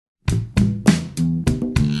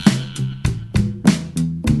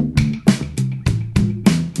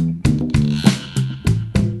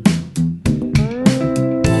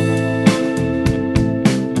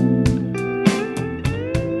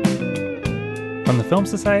From the Film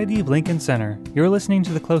Society of Lincoln Center, you're listening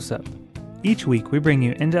to The Close-Up. Each week, we bring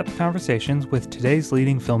you in-depth conversations with today's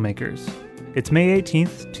leading filmmakers. It's May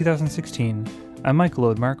 18th, 2016. I'm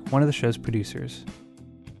Michael Odemark, one of the show's producers.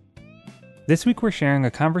 This week, we're sharing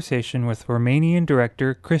a conversation with Romanian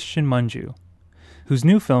director Cristian Mungiu, whose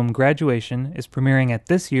new film, Graduation, is premiering at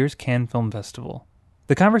this year's Cannes Film Festival.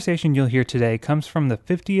 The conversation you'll hear today comes from the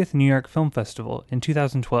 50th New York Film Festival in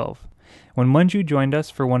 2012, when Mungiu joined us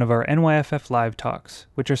for one of our NYFF Live talks,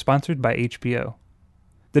 which are sponsored by HBO.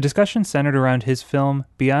 The discussion centered around his film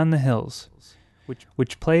Beyond the Hills,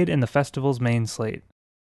 which played in the festival's main slate.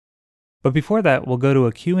 But before that, we'll go to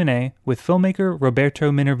a Q&A with filmmaker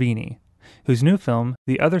Roberto Minervini, whose new film,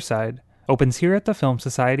 The Other Side, opens here at the Film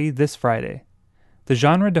Society this Friday. The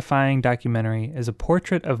genre-defying documentary is a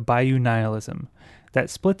portrait of Bayou nihilism that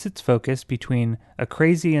splits its focus between a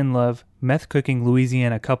crazy-in-love, meth-cooking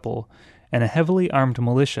Louisiana couple and a heavily armed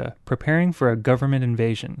militia preparing for a government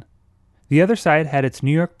invasion. The Other Side had its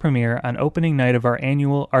New York premiere on opening night of our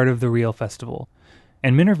annual Art of the Real Festival,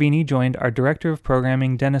 and Minervini joined our director of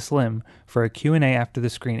programming Dennis Lim for a Q&A after the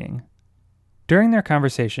screening. During their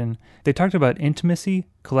conversation, they talked about intimacy,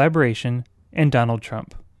 collaboration, and Donald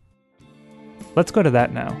Trump. Let's go to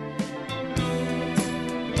that now.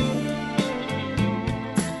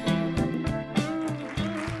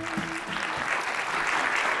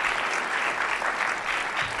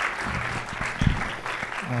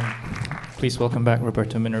 Please welcome back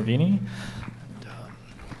Roberto Minervini.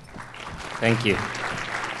 Thank you.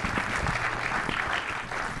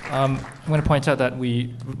 I'm going to point out that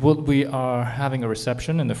we are having a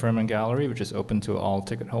reception in the Furman Gallery, which is open to all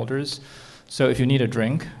ticket holders. So if you need a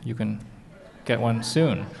drink, you can get one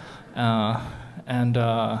soon.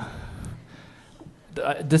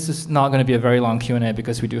 This is not going to be a very long Q&A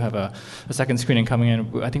because we do have a second screening coming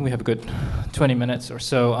in. I think we have a good 20 minutes or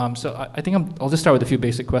so. I think I'll just start with a few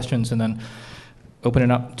basic questions and then open it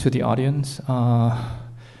up to the audience.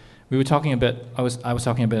 We were talking a bit. I was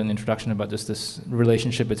talking a bit in the introduction about just this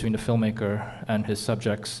relationship between the filmmaker and his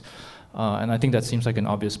subjects, and I think that seems like an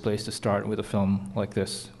obvious place to start with a film like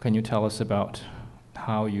this. Can you tell us about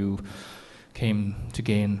how you came to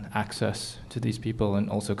gain access to these people and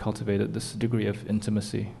also cultivated this degree of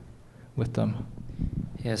intimacy with them?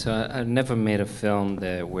 Yeah, so I've never made a film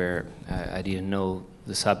where I didn't know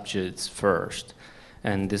the subjects first.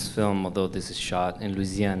 And this film, although this is shot in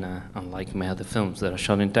Louisiana, unlike my other films that are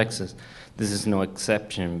shot in Texas, this is no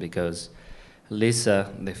exception because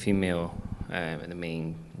Lisa, the female, the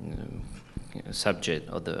main subject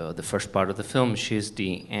of the first part of the film, she's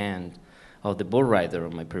the aunt of the bull rider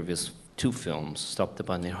of my previous two films, Stop the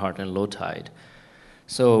Bunny Heart and Low Tide.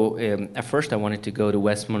 So at first I wanted to go to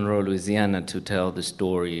West Monroe, Louisiana to tell the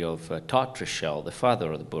story of Todd Treshelle, the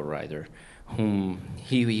father of the bull rider, whom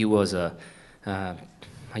he was a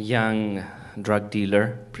young drug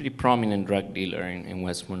dealer, pretty prominent drug dealer in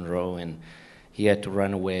West Monroe, and he had to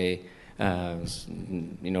run away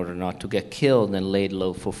in order not to get killed and laid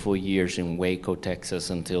low for 4 years in Waco,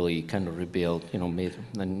 Texas, until he kind of rebuilt, made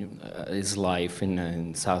his life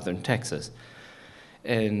in southern Texas.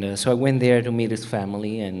 And so I went there to meet his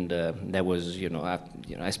family, and that was,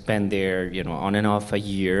 I spent there, on and off a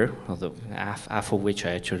year, although half of which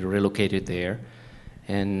I actually relocated there.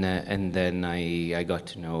 And then I got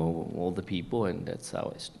to know all the people, and that's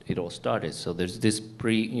how it all started. So there's this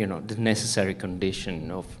the necessary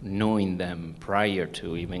condition of knowing them prior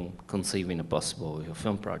to even conceiving a possible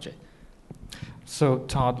film project. So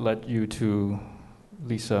Todd led you to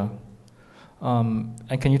Lisa,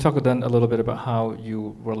 and can you talk then a little bit about how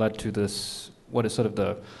you were led to this? What is sort of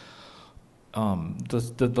the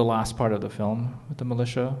last part of the film with the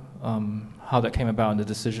militia, how that came about, and the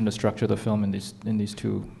decision to structure the film in these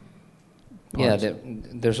two parts. Yeah,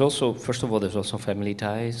 there's also, first of all, there's also family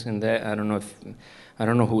ties in there. I don't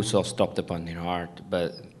know who saw Stop the Bunny Heart,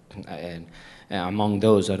 but among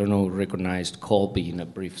those, I don't know who recognized Colby in a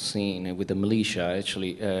brief scene with the militia.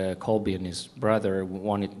 Actually, Colby and his brother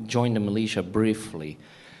joined the militia briefly.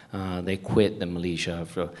 They quit the militia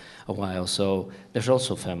after a while, so there's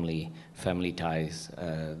also family ties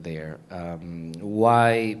there.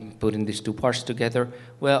 Why putting these two parts together?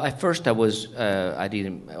 Well, at first I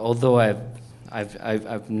didn't. Although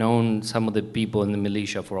I've known some of the people in the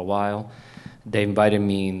militia for a while. They invited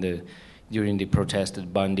me during the protest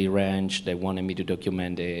at Bundy Ranch. They wanted me to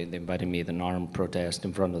document it. They invited me at an armed protest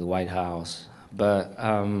in front of the White House, but.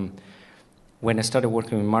 When I started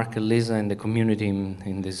working with Mark and Lisa in the community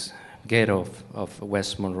in this ghetto of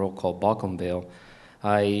West Monroe called Balconville,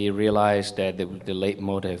 I realized that the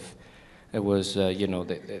leitmotif was,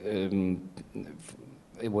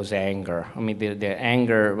 it was anger. I mean, the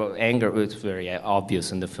anger, well, anger was very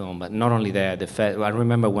obvious in the film. But not only that, the fact, I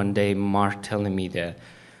remember one day Mark telling me that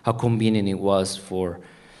how convenient it was for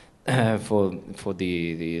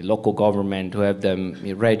the local government to have them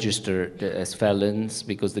registered as felons,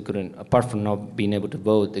 because they couldn't, apart from not being able to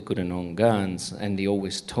vote, they couldn't own guns. And they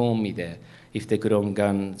always told me that if they could own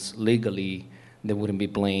guns legally, they wouldn't be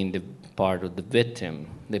playing the part of the victim,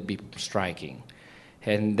 they'd be striking.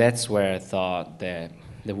 And that's where I thought that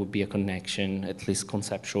there would be a connection, at least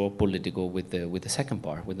conceptual, political, with the second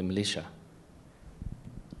part, with the militia.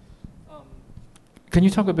 Can you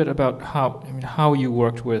talk a bit about how you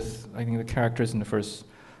worked with, I think, the characters in the first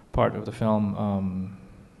part of the film,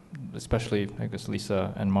 especially, I guess,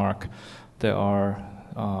 Lisa and Mark? There are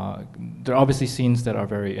obviously scenes that are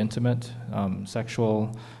very intimate,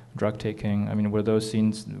 sexual, drug taking. I mean, were those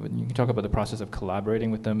scenes? You can talk about the process of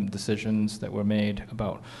collaborating with them, decisions that were made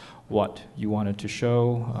about what you wanted to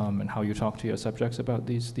show, and how you talk to your subjects about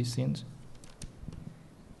these scenes.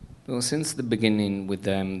 Well, since the beginning with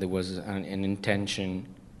them, there was an intention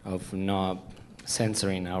of not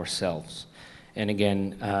censoring ourselves. And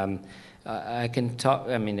again, I can talk.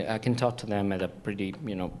 I mean, I can talk to them at a pretty,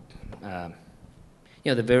 they're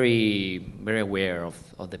very, very aware of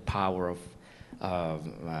the power of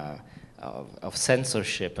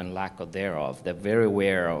censorship and lack of thereof. They're very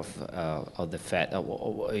aware of the fact,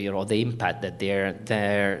 the impact that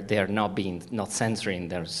they're not censoring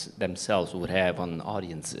themselves would have on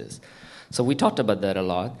audiences. So we talked about that a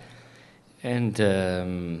lot, and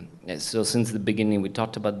so since the beginning we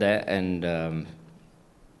talked about that, and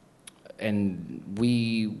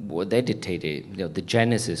they dictated, the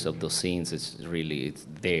genesis of those scenes is really it's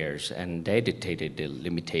theirs, and they dictated the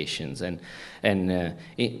limitations. And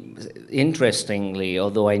interestingly,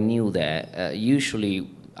 although I knew that,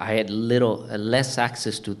 usually I had less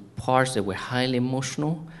access to parts that were highly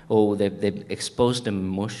emotional, or they exposed them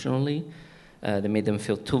emotionally. They made them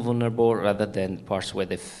feel too vulnerable, rather than parts where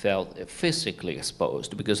they felt physically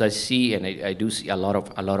exposed. Because I see, and I do see a lot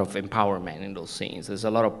of empowerment in those scenes. There's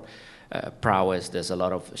a lot of prowess. There's a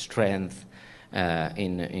lot of strength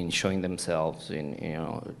in showing themselves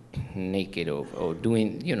in naked or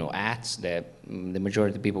doing acts that the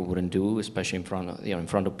majority of people wouldn't do, especially in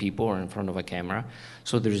front of people or in front of a camera.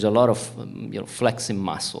 So there's a lot of flexing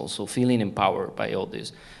muscles. So feeling empowered by all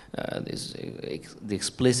this. The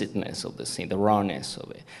explicitness of the scene, the rawness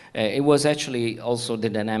of it. It was actually also the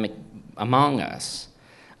dynamic among us,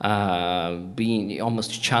 being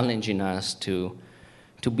almost challenging us to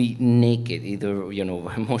be naked, either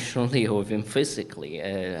emotionally or even physically.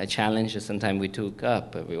 A challenge that sometimes we took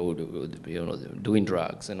up, doing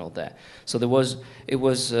drugs and all that. So there's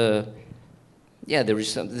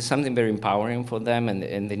something very empowering for them,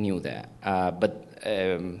 and they knew that. But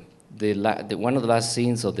one of the last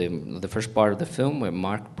scenes of the first part of the film, where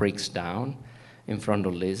Mark breaks down in front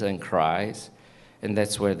of Lisa and cries, and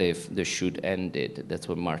that's where the shoot ended. That's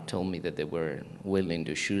when Mark told me that they weren't willing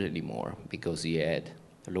to shoot anymore because he had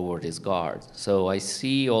lowered his guard. So I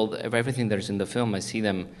see everything that's in the film. I see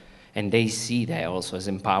them, and they see that also as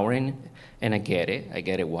empowering, and I get it. I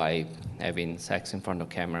get it why having sex in front of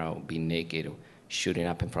camera, or being naked, or shooting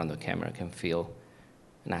up in front of the camera can feel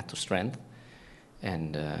an act of strength.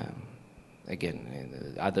 And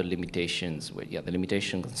again, other limitations, the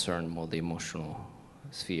limitation concern more the emotional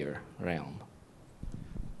sphere realm.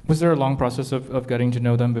 Was there a long process of getting to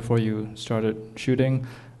know them before you started shooting?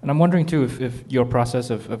 And I'm wondering too if your process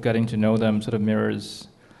of getting to know them sort of mirrors,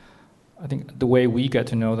 I think, the way we get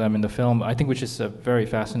to know them in the film, I think, which is very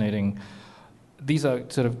fascinating. These are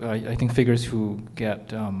sort of, I think, figures who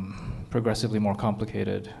get progressively more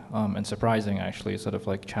complicated and surprising, actually, sort of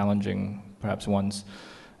like challenging perhaps one's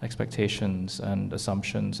expectations and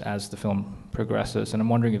assumptions as the film progresses. And I'm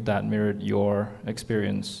wondering if that mirrored your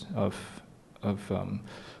experience of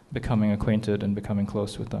becoming acquainted and becoming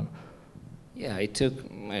close with them. Yeah, it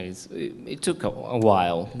took a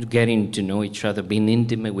while getting to know each other, being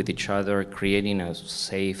intimate with each other, creating a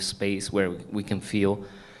safe space where we can feel,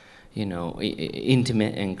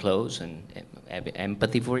 intimate and close and have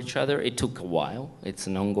empathy for each other. It took a while. It's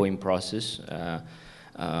an ongoing process.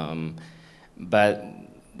 But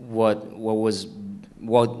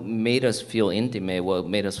what made us feel intimate, what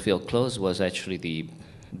made us feel close, was actually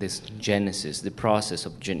this genesis, the process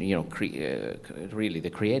of really the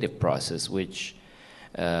creative process, which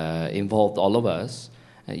involved all of us.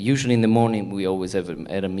 Usually in the morning, we always have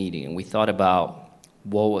a meeting, and we thought about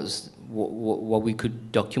what we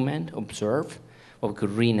could document, observe, what we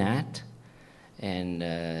could reenact, and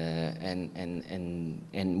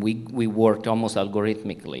we worked almost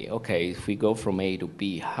algorithmically. Okay, if we go from A to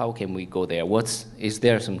B, how can we go there? Is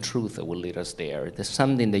there some truth that will lead us there? There's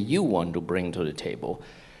something that you want to bring to the table.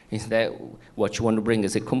 Is that what you want to bring?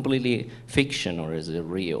 Is it completely fiction or is it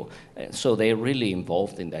real? So they're really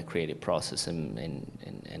involved in that creative process, and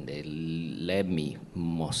they led me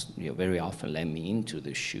very often led me into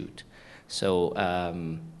the shoot. So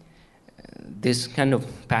this kind of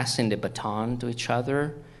passing the baton to each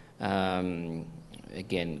other, again,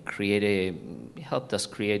 helped us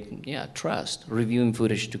create trust. Reviewing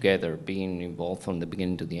footage together, being involved from the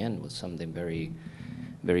beginning to the end was something very,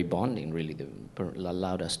 very bonding, really, that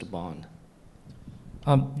allowed us to bond.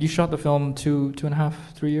 You shot the film 2.5,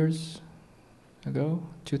 3 years ago?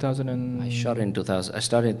 2000 I started in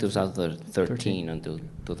 2013 until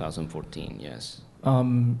 2014, yes.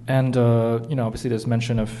 Obviously there's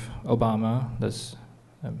mention of Obama, there's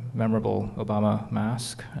a memorable Obama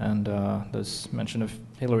mask, and there's mention of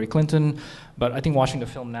Hillary Clinton, but I think watching the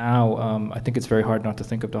film now, I think it's very hard not to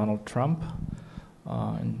think of Donald Trump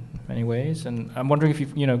in many ways, and I'm wondering if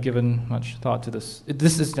you've given much thought to this.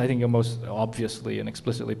 This is, I think, most obviously and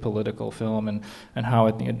explicitly political film, and how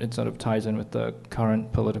I think it sort of ties in with the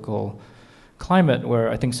current political climate, where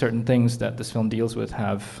I think certain things that this film deals with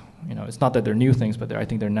have, it's not that they're new things, but I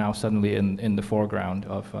think they're now suddenly in the foreground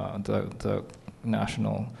of the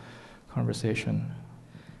national conversation.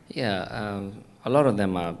 Yeah, a lot of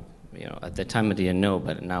them are, at the time I didn't know,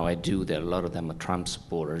 but now I do, that a lot of them are Trump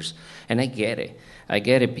supporters. And I get it. I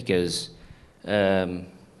get it because in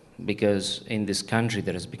this country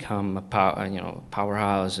that has become a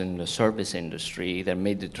powerhouse in the service industry that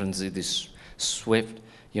made the transition this swift,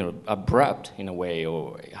 abrupt in a way,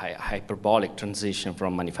 or hyperbolic transition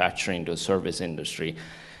from manufacturing to a service industry.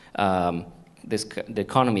 The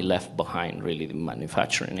economy left behind, really, the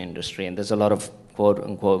manufacturing industry, and there's a lot of quote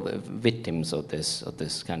unquote victims of this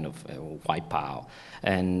kind of wipeout,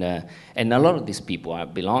 and a lot of these people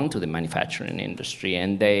belong to the manufacturing industry,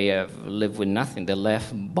 and they have lived with nothing. They're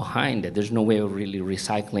left behind. There's no way of really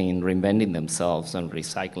recycling, reinventing themselves, and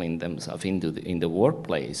recycling themselves in the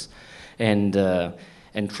workplace, and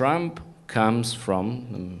Trump comes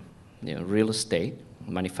from real estate,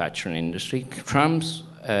 manufacturing industry. Trump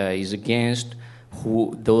is against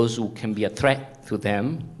those who can be a threat to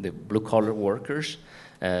them, the blue-collar workers,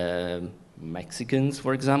 Mexicans,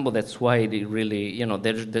 for example. That's why they really,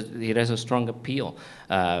 it has a strong appeal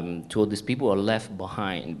to all these people who are left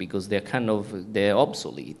behind, because they're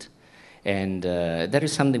obsolete. And that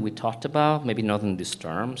is something we talked about, maybe not in these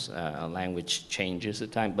terms. Language changes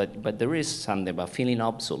at times, but there is something about feeling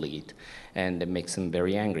obsolete, and it makes them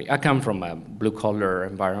very angry. I come from a blue-collar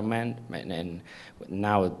environment, and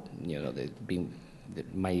now,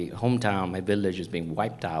 my hometown, my village is being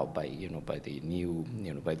wiped out by the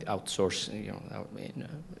outsourced,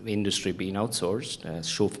 industry being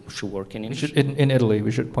outsourced, shoe working industry. In Italy, we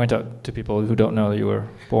should point out to people who don't know that you were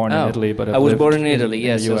born in Italy, but I was born in Italy,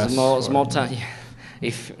 yes, in a small town.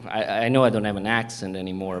 If I know I don't have an accent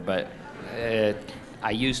anymore, but I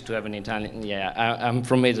used to have an Italian. Yeah, I'm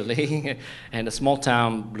from Italy, and a small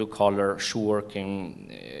town, blue collar, shoe working,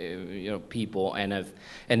 people, and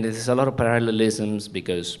there's a lot of parallelisms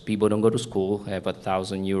because people don't go to school, have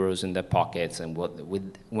 1,000 euros in their pockets, and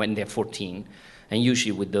when they're 14, and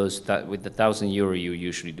usually with the 1,000 euro, you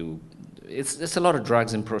usually do. It's a lot of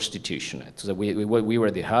drugs and prostitution. So we were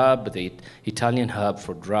the hub, the Italian hub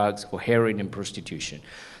for drugs, for heroin and prostitution.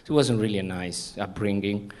 So it wasn't really a nice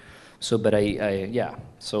upbringing. So, but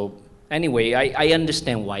So anyway, I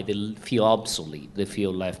understand why they feel obsolete. They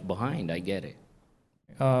feel left behind. I get it.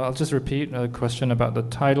 I'll just repeat a question about the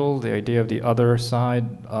title, the idea of the other side.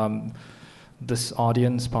 This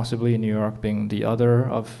audience, possibly in New York, being the other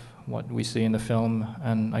of what we see in the film,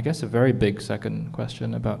 and I guess a very big second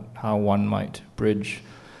question about how one might bridge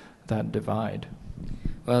that divide.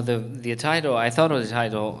 Well, the title, I thought of the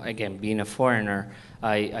title, again, being a foreigner,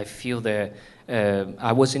 I feel that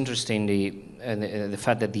I was interested in the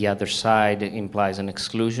fact that the other side implies an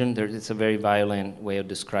exclusion. It's a very violent way of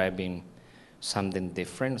describing something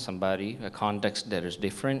different, a context that is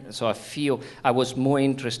different. So I was more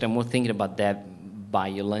interested, more thinking about that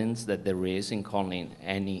violence that there is in calling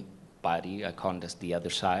anybody a context the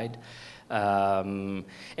other side. And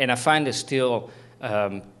I find it still,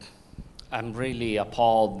 I'm really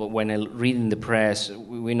appalled, but when I read in the press,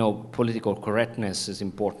 we know political correctness is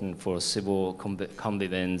important for civil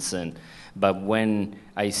convivence, but when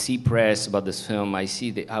I see press about this film, I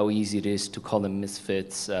see how easy it is to call them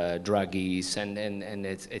misfits, druggies, and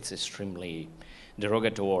it's extremely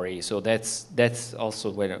derogatory. So that's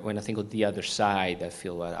also when I think of the other side, I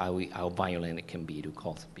feel how violent it can be to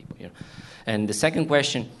call people. You know. And the second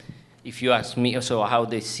question, if you ask me, so how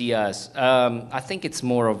they see us, I think it's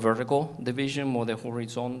more a vertical division, more the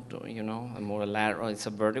horizontal, you know, and more a lateral. It's a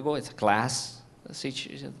vertical, it's a class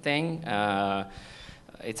thing.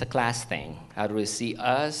 It's a class thing. How do they see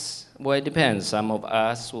us? Well, it depends. Some of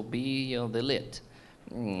us will be, you know, the elite.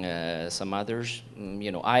 Some others,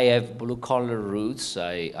 you know, I have blue-collar roots.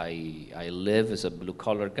 I live as a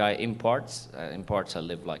blue-collar guy in parts. In parts, I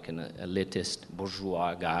live like an elitist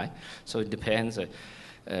bourgeois guy. So it depends.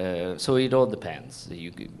 So it all depends.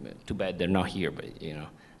 Too bad they're not here, but you know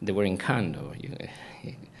they were in Kando.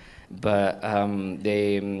 But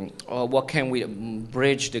what can we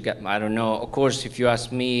bridge the gap? I don't know. Of course, if you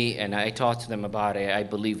ask me, and I talked to them about it, I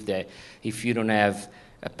believe that if you don't have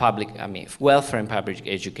a welfare and public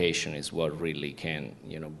education is what really can,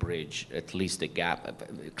 you know, bridge at least the gap,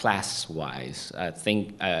 class-wise. I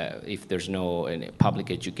think if there's no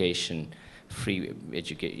public education, free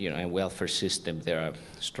education, you know, and welfare system, they are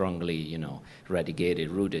strongly, you know,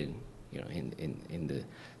 rooted, you know, in the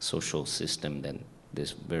social system, then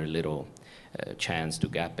there's very little chance to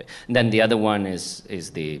gap it. And then the other one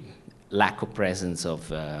is the lack of presence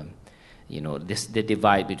of, you know, the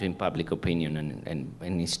divide between public opinion and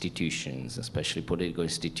institutions, especially political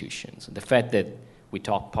institutions. The fact that we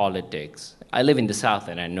talk politics, I live in the South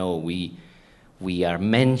and I know we are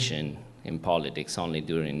mentioned in politics only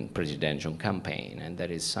during presidential campaign, and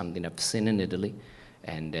that is something I've seen in Italy,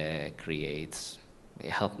 and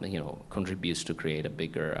contributes to create a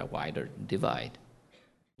bigger, a wider divide.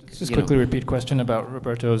 Just quickly repeat question about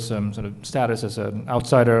Roberto's sort of status as an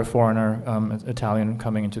outsider, foreigner, Italian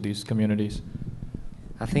coming into these communities.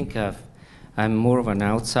 I think I'm more of an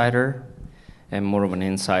outsider and more of an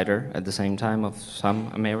insider at the same time of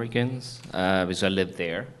some Americans, because I live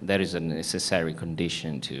there. That is a necessary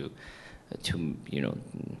condition to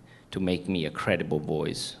make me a credible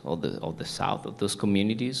voice of the South, of those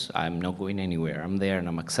communities. I'm not going anywhere. I'm there and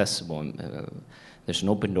I'm accessible. There's an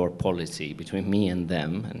open door policy between me and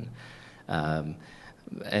them, but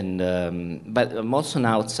I'm also an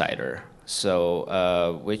outsider.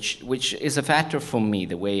 So which is a factor for me.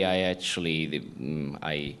 The way I actually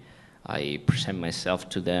I present myself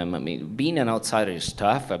to them. I mean, being an outsider is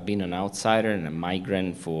tough. I've been an outsider and a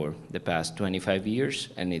migrant for the past 25 years,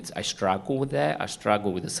 and I struggle with that. I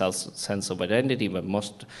struggle with the sense of identity, but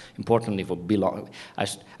most importantly, for belong.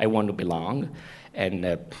 I want to belong,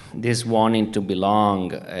 and this wanting to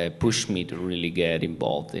belong pushed me to really get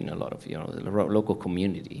involved in a lot of, you know, the local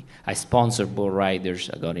community. I sponsored bull riders.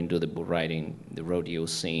 I got into the bull riding, the rodeo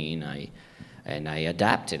scene. I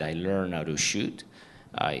adapted. I learned how to shoot.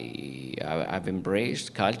 I've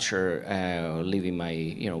embraced culture, living my,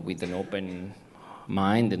 you know, with an open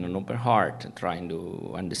mind and an open heart, trying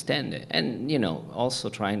to understand it, and, you know, also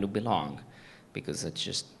trying to belong, because it's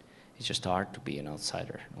just hard to be an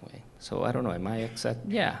outsider in a way. So I don't know, am I accept?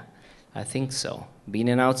 Yeah, I think so. Being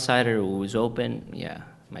an outsider who is open, yeah,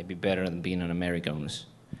 might be better than being an American who's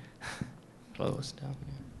closed down.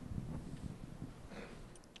 Yeah.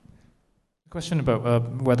 Question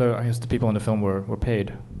about whether, I guess, the people in the film were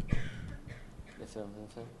paid. The film?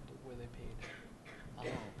 Were they paid? Oh,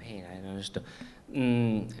 paid, I don't understand.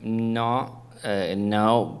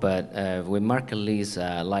 No, but with Mark and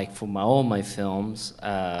Lisa, like for all my films,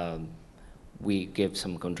 we give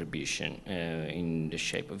some contribution in the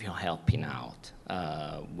shape of, you know, helping out,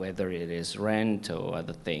 whether it is rent or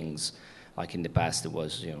other things. Like in the past, it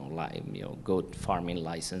was, goat farming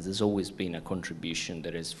license. There's always been a contribution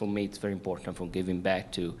that is, for me, it's very important for giving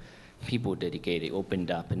back to people dedicated, opened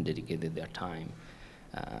up and dedicated their time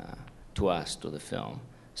to us, to the film.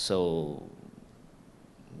 So,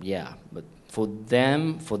 yeah, but for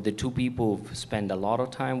them, for the two people who've spent a lot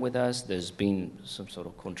of time with us, there's been some sort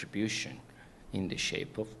of contribution in the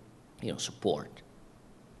shape of, you know, support.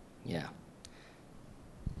 Yeah.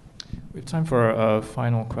 We have time for a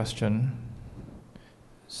final question.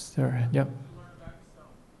 Is there? Yep.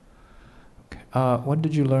 Okay. What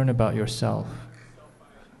did you learn about yourself?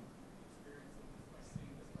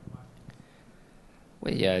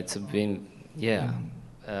 Well, yeah, it's been, yeah.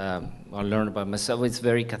 I learned about myself. It's a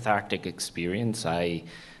very cathartic experience.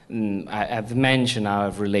 I've mentioned how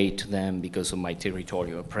I've related to them because of my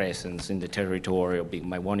territorial presence in the territorial,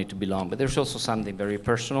 my wanting to belong. But there's also something very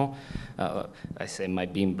personal. I say my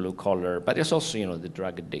being blue collar, but there's also, you know, the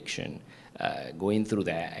drug addiction, going through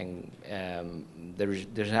that, and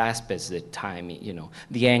there's aspects that time, you know,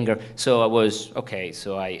 the anger. So I was okay.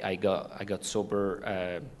 So I got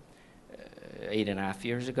sober 8.5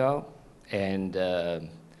 years ago, and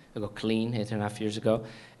I got clean 8.5 years ago.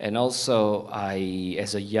 And also,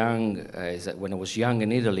 when I was young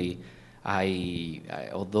in Italy,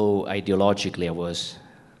 although ideologically I was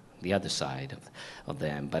the other side of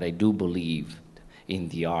them, but I do believe in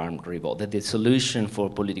the armed revolt, that the solution for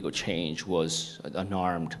political change was an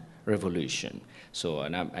armed revolution, so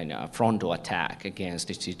a frontal attack against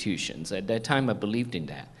institutions. At that time, I believed in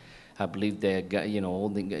that. I believed that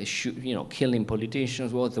killing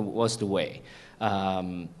politicians was the way.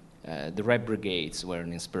 The Red Brigades were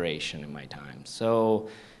an inspiration in my time. So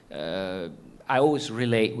I always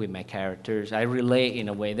relate with my characters. I relate in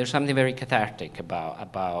a way. There's something very cathartic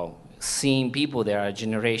about seeing people that are a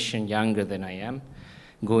generation younger than I am,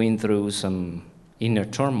 going through some inner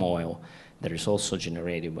turmoil that is also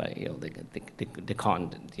generated by the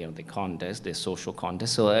contest, the social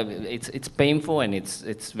contest. So it's painful, and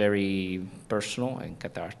it's very personal and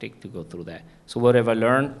cathartic to go through that. So what have I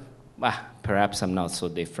learned? Perhaps I'm not so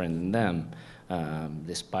different than them,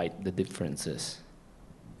 despite the differences.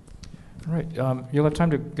 All right, you'll have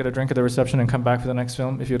time to get a drink at the reception and come back for the next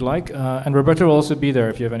film if you'd like. And Roberto will also be there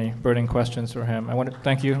if you have any burning questions for him. I want to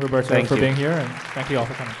thank you, Roberto, for being here, and thank you all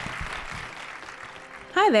for coming.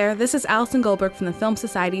 Hi there, this is Allison Goldberg from the Film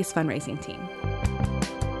Society's fundraising team.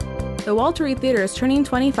 The Walter Reade Theater is turning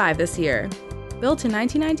 25 this year. Built in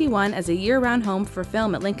 1991 as a year-round home for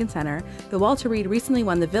film at Lincoln Center, the Walter Reade recently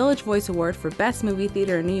won the Village Voice Award for Best Movie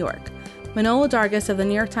Theater in New York. Manola Dargis of the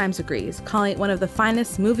New York Times agrees, calling it one of the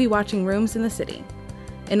finest movie-watching rooms in the city.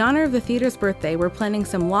 In honor of the theater's birthday, we're planning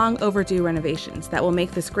some long-overdue renovations that will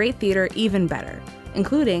make this great theater even better,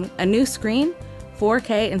 including a new screen,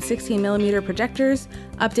 4K and 16mm projectors,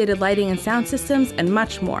 updated lighting and sound systems, and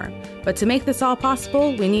much more. But to make this all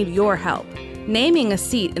possible, we need your help. Naming a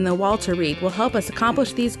seat in the Walter Reade will help us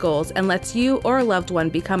accomplish these goals and lets you or a loved one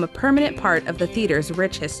become a permanent part of the theater's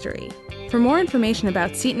rich history. For more information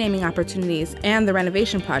about seat naming opportunities and the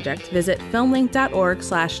renovation project, visit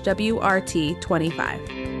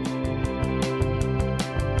filmlink.org/WRT25.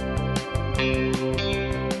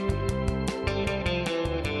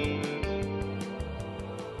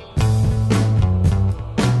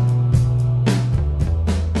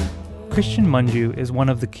 Cristian Mungiu is one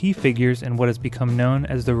of the key figures in what has become known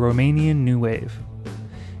as the Romanian New Wave.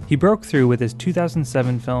 He broke through with his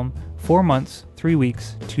 2007 film 4 Months, 3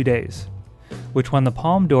 Weeks, 2 Days, which won the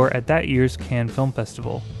Palme d'Or at that year's Cannes Film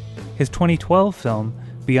Festival. His 2012 film,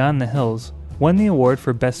 Beyond the Hills, won the award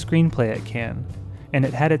for Best Screenplay at Cannes, and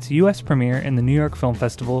it had its US premiere in the New York Film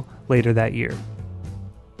Festival later that year.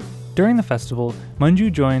 During the festival,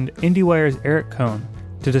 Mungiu joined IndieWire's Eric Kohn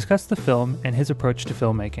to discuss the film and his approach to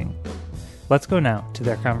filmmaking. Let's go now to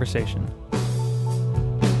their conversation.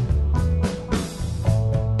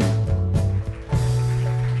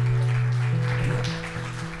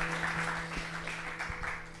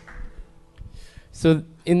 So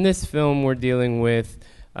in this film, we're dealing with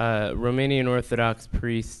Romanian Orthodox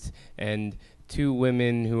priests and two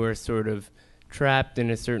women who are sort of trapped in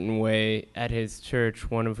a certain way at his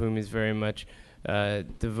church, one of whom is very much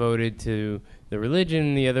devoted to the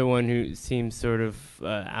religion, the other one who seems sort of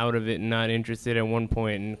out of it and not interested at one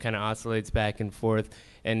point and kind of oscillates back and forth.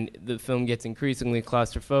 And the film gets increasingly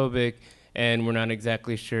claustrophobic, and we're not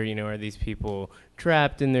exactly sure, are these people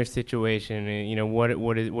trapped in their situation? And, what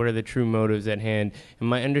are the true motives at hand? And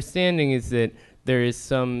my understanding is that there is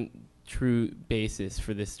some true basis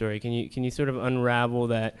for this story. Can you sort of unravel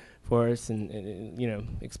that for us and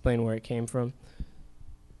explain where it came from?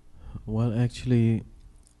 Well, actually,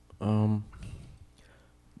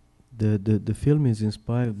 the film is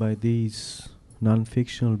inspired by these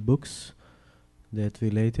non-fictional books that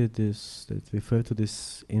refer to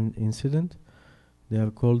this incident. They are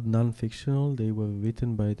called non-fictional. They were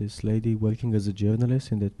written by this lady working as a journalist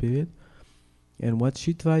in that period. And what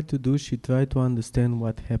she tried to do, she tried to understand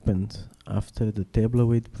what happened after the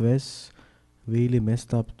tabloid press really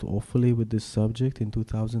messed up awfully with this subject in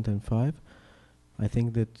 2005. I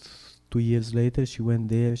think that 2 years later, she went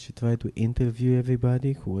there, she tried to interview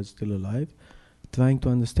everybody who was still alive, trying to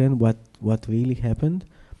understand what really happened.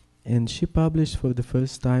 And she published for the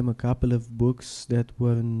first time a couple of books that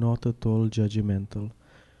were not at all judgmental.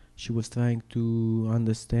 She was trying to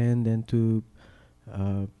understand and to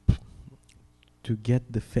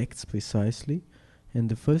get the facts precisely. And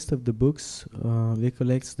the first of the books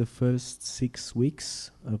recollects the first 6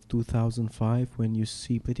 weeks of 2005, when you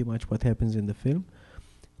see pretty much what happens in the film,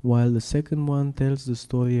 while the second one tells the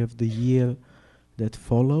story of the year that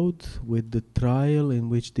followed, with the trial in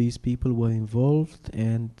which these people were involved,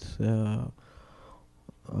 and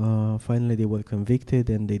finally they were convicted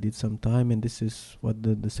and they did some time, and this is what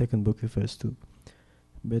the second book refers to.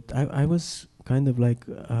 But I was kind of like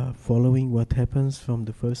following what happens from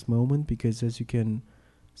the first moment, because as you can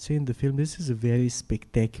see in the film, this is a very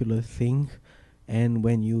spectacular thing. And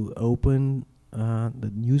when you open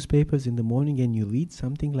the newspapers in the morning and you read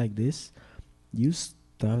something like this, you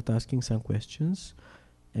start asking some questions.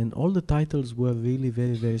 And all the titles were really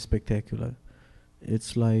very, very spectacular.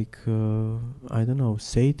 It's like, I don't know,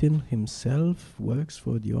 Satan himself works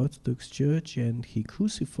for the Orthodox Church and he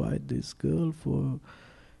crucified this girl for...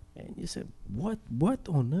 And you said, what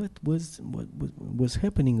on earth was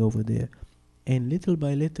happening over there? And little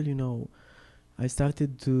by little, you know, I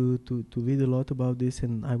started to read a lot about this,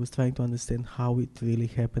 and I was trying to understand how it really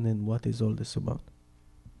happened and what is all this about.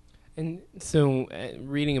 And so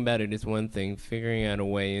reading about it is one thing. Figuring out a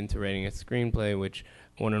way into writing a screenplay, which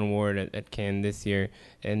won an award at Cannes this year,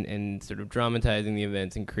 and sort of dramatizing the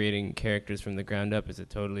events and creating characters from the ground up is a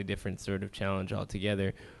totally different sort of challenge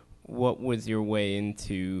altogether. What was your way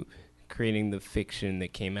into creating the fiction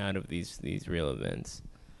that came out of these real events?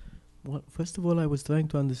 Well, first of all, I was trying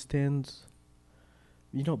to understand,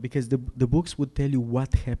 you know, because the books would tell you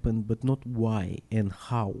what happened, but not why and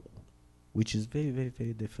how, which is very, very,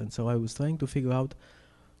 very different. So I was trying to figure out,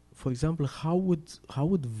 for example, how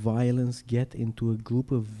would violence get into a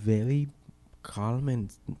group of very calm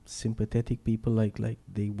and sympathetic people like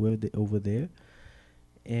they were over there,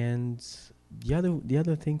 and the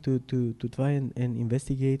other thing to try and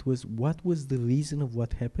investigate was what was the reason of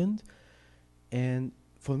what happened. And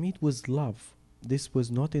for me it was love. This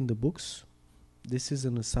was not in the books. This is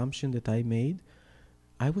an assumption that I made.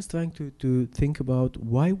 I was trying to think about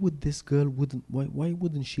why would this girl why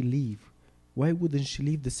wouldn't she leave? Why wouldn't she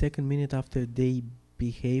leave the second minute after they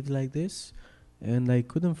behaved like this? And I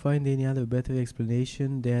couldn't find any other better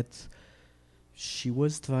explanation that she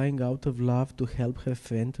was trying out of love to help her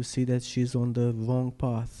friend to see that she's on the wrong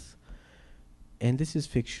path. And this is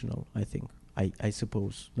fictional, I think. I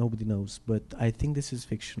suppose. Nobody knows. But I think this is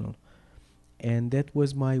fictional. And that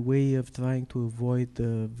was my way of trying to avoid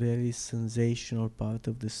the very sensational part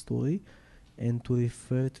of the story and to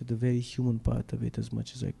refer to the very human part of it as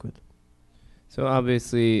much as I could. So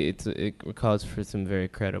obviously it calls for some very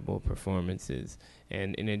credible performances.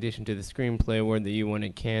 And in addition to the screenplay award that you won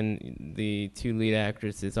at Cannes, the two lead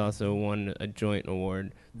actresses also won a joint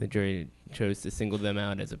award. The jury chose to single them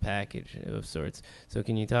out as a package of sorts. So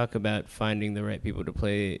can you talk about finding the right people to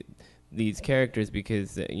play these characters,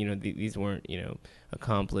 because these weren't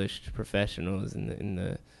accomplished professionals in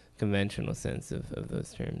the conventional sense of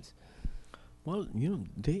those terms? Well,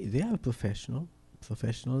 they are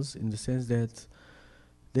professionals in the sense that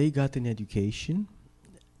they got an education.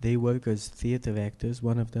 They work as theater actors.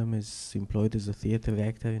 One of them is employed as a theater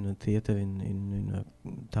actor in a theater in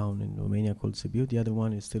a town in Romania called Sibiu. The other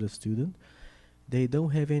one is still a student. They don't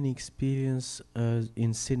have any experience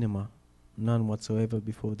in cinema, none whatsoever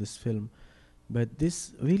before this film. But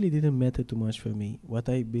this really didn't matter too much for me. What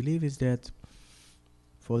I believe is that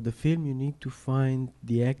for the film you need to find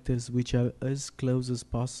the actors which are as close as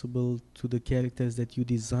possible to the characters that you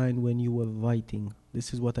designed when you were writing.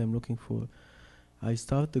 This is what I'm looking for. I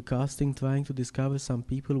start the casting trying to discover some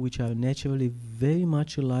people which are naturally very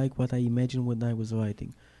much alike what I imagined when I was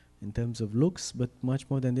writing, in terms of looks, but much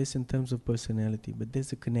more than this in terms of personality. But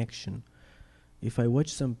there's a connection. If I watch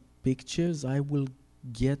some pictures, I will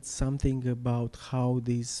get something about how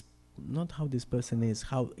this, not how this person is,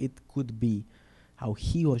 how it could be, how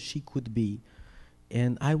he or she could be.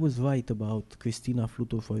 And I was right about Christina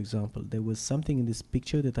Flutur, for example. There was something in this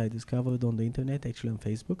picture that I discovered on the internet, actually on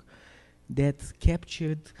Facebook, that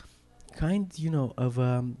captured kind, of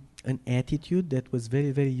an attitude that was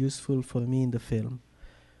very, very useful for me in the film.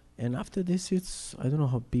 And after this, it's, I don't know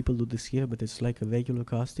how people do this here, but it's like a regular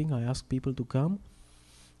casting. I ask people to come.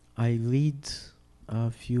 I read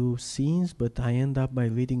a few scenes, but I end up by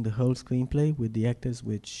reading the whole screenplay with the actors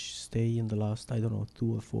which stay in the last,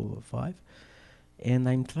 2 or 4 or 5. And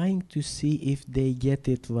I'm trying to see if they get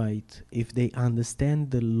it right. If they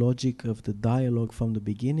understand the logic of the dialogue from the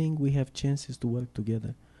beginning, we have chances to work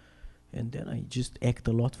together. And then I just act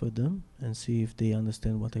a lot for them and see if they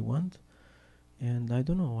understand what I want. And I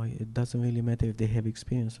don't know, it doesn't really matter if they have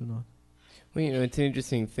experience or not. Well, it's an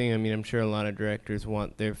interesting thing. I mean, I'm sure a lot of directors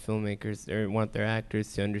want their filmmakers or want their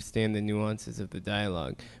actors to understand the nuances of the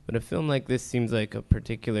dialogue. But a film like this seems like a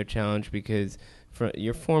particular challenge because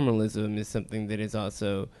your formalism is something that is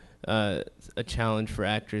also a challenge for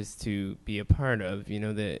actors to be a part of.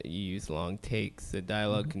 That you use long takes. The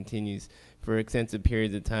dialogue continues for extensive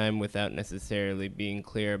periods of time without necessarily being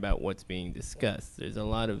clear about what's being discussed. There's a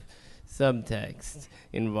lot of subtext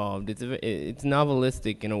involved. It's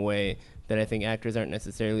novelistic in a way that I think actors aren't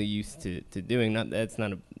necessarily used to doing. Not that's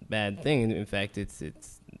not a bad thing. In fact, it's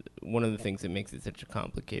one of the things that makes it such a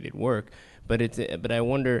complicated work. But I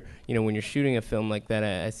wonder, when you're shooting a film like that,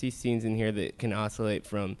 I see scenes in here that can oscillate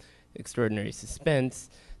from extraordinary suspense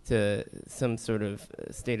to some sort of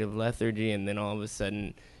state of lethargy, and then all of a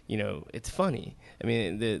sudden, it's funny. I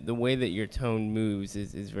mean, the way that your tone moves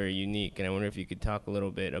is very unique, and I wonder if you could talk a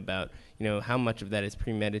little bit about, how much of that is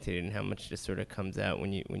premeditated and how much just sort of comes out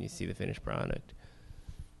when you see the finished product.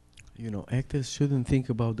 Actors shouldn't think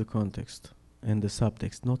about the context and the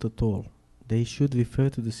subtext, not at all. They should refer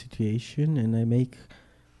to the situation, and I make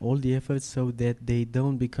all the efforts so that they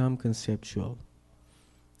don't become conceptual.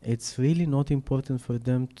 It's really not important for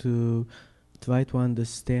them to try to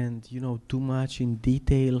understand, too much in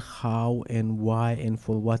detail how and why and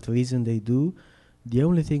for what reason they do. The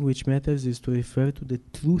only thing which matters is to refer to the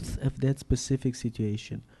truth of that specific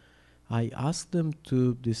situation. I ask them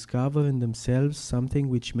to discover in themselves something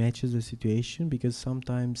which matches the situation, because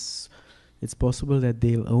sometimes it's possible that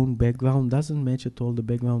their own background doesn't match at all the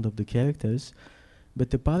background of the characters.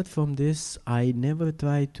 But apart from this, I never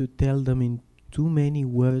try to tell them in too many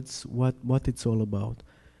words what it's all about.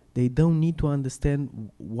 They don't need to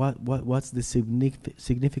understand what's the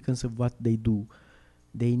significance of what they do.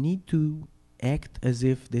 They need to act as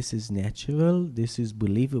if this is natural, this is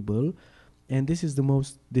believable, and this is the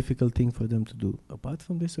most difficult thing for them to do. Apart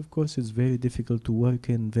from this, of course, it's very difficult to work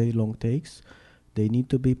in very long takes. They need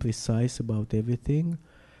to be precise about everything.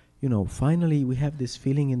 Finally, we have this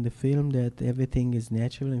feeling in the film that everything is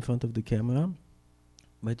natural in front of the camera.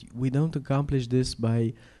 But we don't accomplish this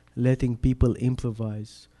by letting people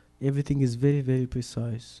improvise. Everything is very, very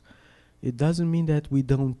precise. It doesn't mean that we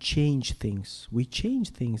don't change things. We change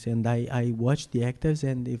things, and I watch the actors,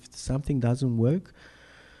 and if something doesn't work,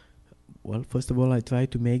 well, first of all, I try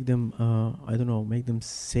to make them, make them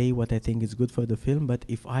say what I think is good for the film. But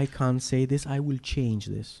if I can't say this, I will change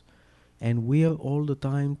this. And we are all the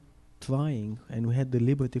time trying, and we had the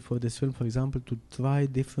liberty for this film, for example, to try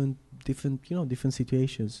different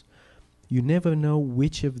situations. You never know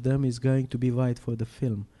which of them is going to be right for the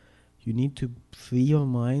film. You need to free your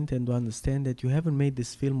mind and to understand that you haven't made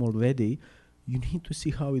this film already. You need to see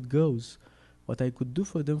how it goes. What I could do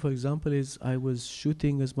for them, for example, is I was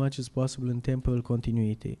shooting as much as possible in temporal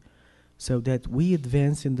continuity, so that we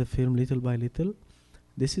advance in the film little by little.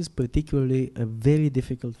 This is particularly a very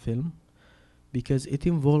difficult film, because it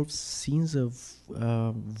involves scenes of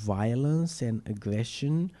violence and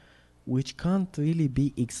aggression which can't really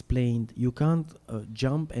be explained. You can't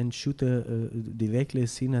jump and shoot directly a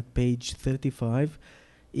scene at page 35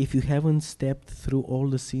 if you haven't stepped through all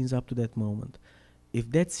the scenes up to that moment. If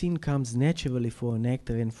that scene comes naturally for an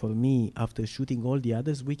actor and for me after shooting all the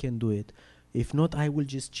others, we can do it. If not, I will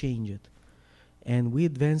just change it. And we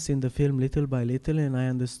advanced in the film little by little, and I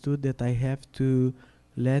understood that I have to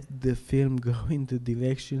let the film go in the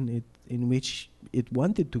direction in which it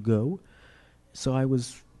wanted to go. So I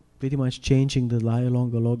was pretty much changing the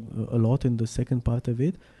dialogue a lot in the second part of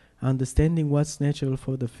it, understanding what's natural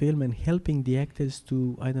for the film and helping the actors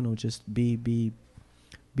to, just be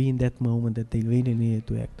in that moment that they really needed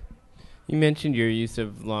to act. You mentioned your use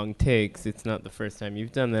of long takes. It's not the first time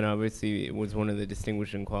you've done that. Obviously, it was one of the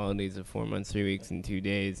distinguishing qualities of 4 months, 3 weeks, and 2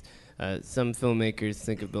 days. Some filmmakers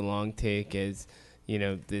think of the long take as,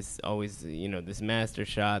 this master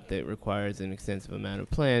shot that requires an extensive amount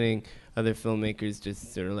of planning. Other filmmakers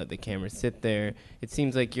just sort of let the camera sit there. It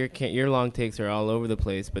seems like your long takes are all over the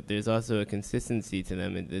place, but there's also a consistency to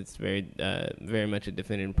them. It's very much a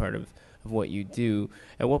definitive part of what you do.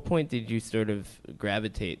 At what point did you sort of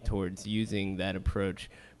gravitate towards using that approach,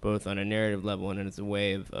 both on a narrative level and as a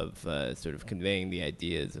way of sort of conveying the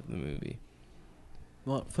ideas of the movie?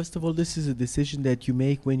 Well, first of all, this is a decision that you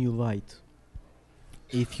make when you write.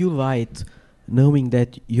 If you write knowing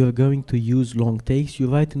that you're going to use long takes, you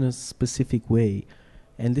write in a specific way.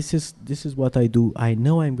 And this is what I do. I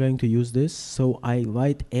know I'm going to use this, so I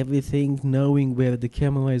write everything knowing where the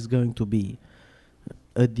camera is going to be.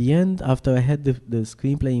 At the end, after I had the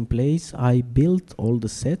screenplay in place, I built all the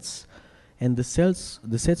sets, and the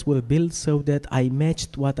sets were built so that I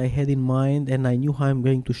matched what I had in mind, and I knew how I'm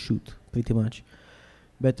going to shoot, pretty much.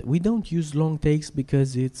 But we don't use long takes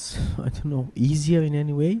because it's, easier in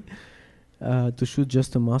any way to shoot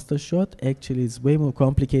just a master shot. Actually, it's way more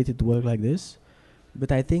complicated to work like this.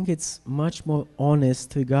 But I think it's much more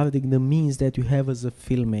honest regarding the means that you have as a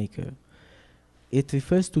filmmaker. It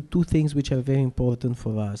refers to two things which are very important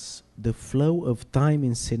for us. The flow of time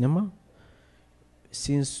in cinema.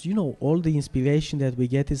 since all the inspiration that we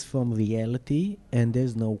get is from reality, and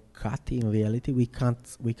there's no cut in reality. We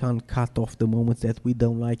can't cut off the moments that we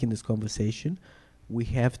don't like in this conversation. We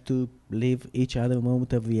have to live each other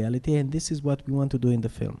moment of reality, and this is what we want to do in the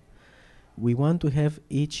film. We want to have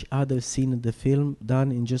each other scene in the film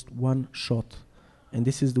done in just one shot, and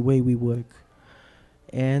this is the way we work.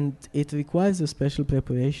 And it requires a special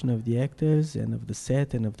preparation of the actors and of the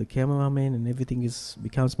set and of the cameraman, and everything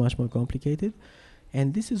becomes much more complicated.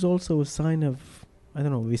 And this is also a sign of,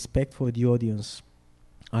 respect for the audience.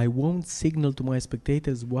 I won't signal to my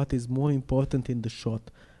spectators what is more important in the shot.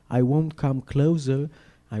 I won't come closer,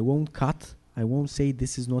 I won't cut, I won't say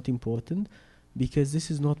this is not important, because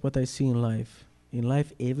this is not what I see in life. In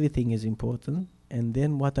life, everything is important, and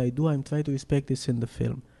then what I do, I'm trying to respect this in the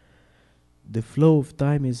film. The flow of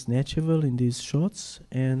time is natural in these shots,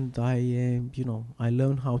 and I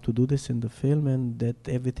learn how to do this in the film, and that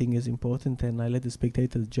everything is important, and I let the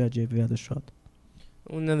spectators judge every other shot.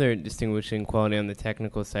 Another distinguishing quality on the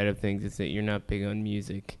technical side of things is that you're not big on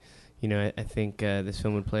music. I think this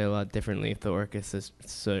film would play a lot differently if the orchestra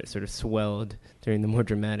sort of swelled during the more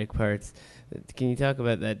dramatic parts. Can you talk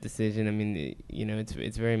about that decision? I mean,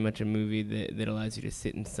 it's very much a movie that allows you to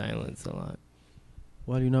sit in silence a lot.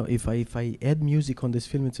 Well, if I add music on this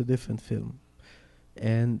film, it's a different film,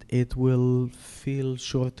 and it will feel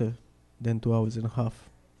shorter than 2 hours and a half.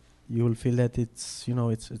 You will feel that it's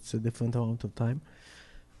a different amount of time.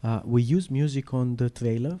 We use music on the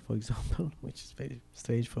trailer, for example, which is very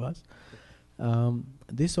strange for us.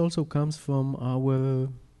 This also comes from our,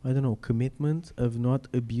 commitment of not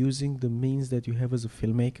abusing the means that you have as a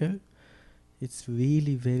filmmaker. It's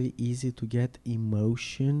really very easy to get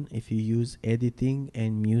emotion if you use editing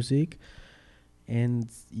and music, and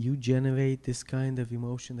you generate this kind of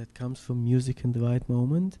emotion that comes from music in the right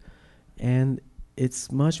moment. And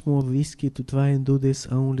it's much more risky to try and do this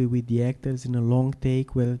only with the actors in a long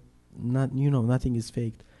take where nothing is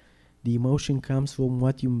faked. The emotion comes from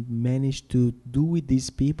what you manage to do with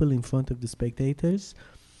these people in front of the spectators,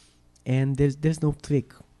 and there's no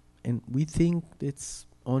trick. And we think it's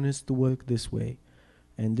honest to work this way.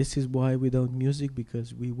 And this is why we don't music,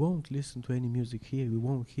 because we won't listen to any music here. We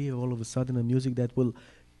won't hear all of a sudden a music that will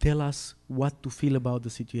tell us what to feel about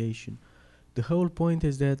the situation. The whole point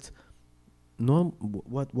is that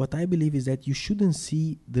what I believe is that you shouldn't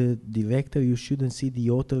see the director, you shouldn't see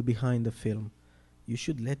the author behind the film. You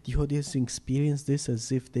should let the audience experience this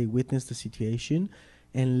as if they witnessed the situation,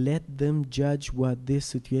 and let them judge what this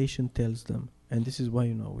situation tells them. And this is why,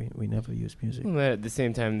 we never use music. Well, at the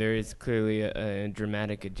same time, there is clearly a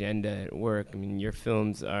dramatic agenda at work. I mean, your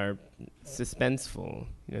films are suspenseful.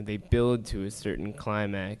 They build to a certain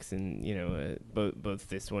climax, and both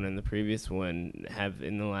this one and the previous one have,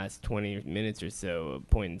 in the last 20 minutes or so, a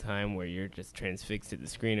point in time where you're just transfixed to the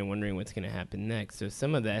screen and wondering what's going to happen next. So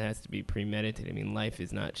some of that has to be premeditated. I mean, life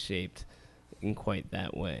is not shaped in quite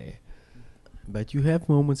that way. But you have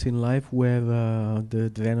moments in life where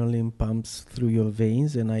the adrenaline pumps through your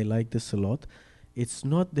veins, and I like this a lot. It's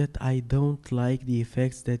not that I don't like the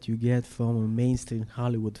effects that you get from a mainstream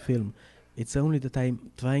Hollywood film. It's only that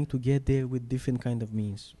I'm trying to get there with different kind of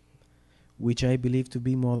means, which I believe to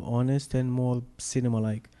be more honest and more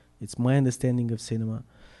cinema-like. It's my understanding of cinema.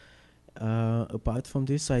 Apart from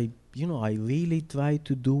this, I really try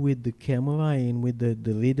to do with the camera and with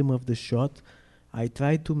the rhythm of the shot. I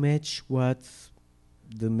try to match what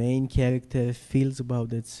the main character feels about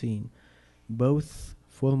that scene. Both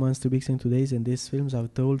 4 Months, 2 Weeks and 2 Days and these films are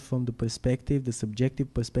told from the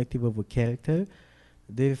subjective perspective of a character.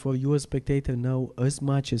 Therefore, you as spectator know as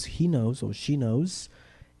much as he knows or she knows,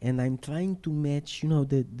 and I'm trying to match,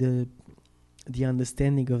 the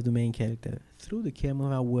understanding of the main character through the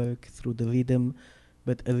camera work, through the rhythm,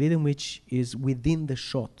 but a rhythm which is within the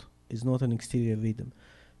shot, is not an exterior rhythm.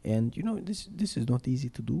 And this is not easy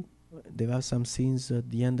to do. There are some scenes at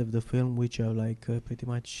the end of the film which are like pretty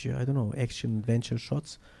much action adventure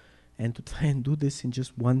shots, and to try and do this in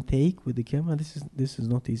just one take with the camera, this is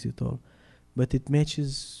not easy at all. But it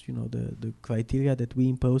matches the criteria that we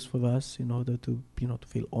impose for us in order to to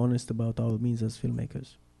feel honest about our means as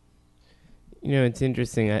filmmakers. It's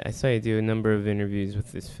interesting. I saw you do a number of interviews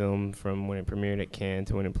with this film, from when it premiered at Cannes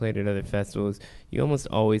to when it played at other festivals. You almost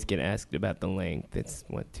always get asked about the length. It's,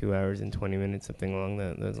 2 hours and 20 minutes, something along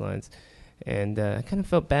those lines. And I kind of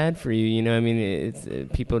felt bad for you. It's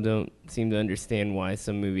people don't seem to understand why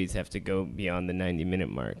some movies have to go beyond the 90-minute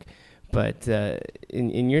mark. But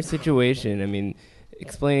in your situation,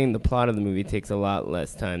 explaining the plot of the movie takes a lot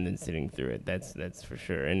less time than sitting through it. That's for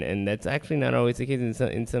sure, and that's actually not always the case.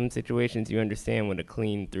 In some situations, you understand what a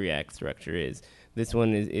clean 3-act structure is. This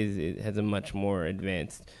one it has a much more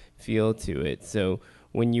advanced feel to it. So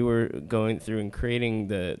when you were going through and creating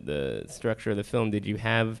the structure of the film, did you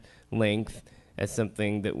have length as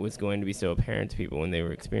something that was going to be so apparent to people when they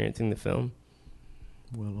were experiencing the film?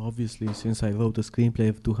 Well, obviously, since I wrote a screenplay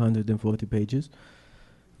of 240 pages,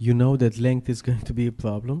 you know that length is going to be a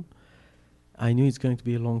problem. I knew it's going to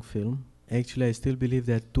be a long film. Actually, I still believe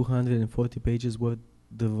that 240 pages were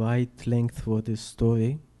the right length for this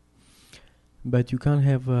story. But you can't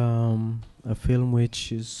have a film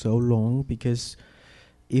which is so long, because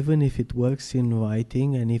even if it works in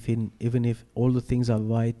writing, and even if all the things are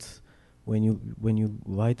right when you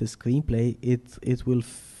write a screenplay, it will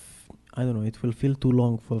I don't know, it will feel too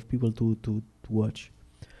long for people to watch.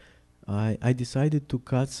 I decided to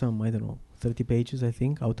cut some, I don't know, 30 pages, I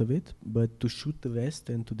think, out of it, but to shoot the rest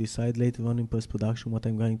and to decide later on in post-production what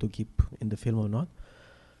I'm going to keep in the film or not.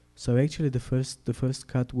 So actually the first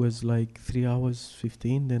cut was like 3 hours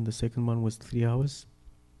 15, then the second one was 3 hours.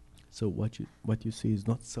 So what you see is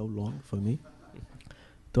not so long for me.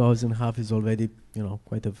 2 hours and a half is already,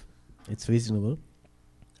 it's reasonable.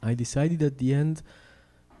 I decided at the end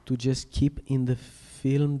to just keep in the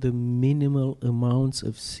film the minimal amounts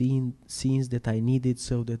of scenes that I needed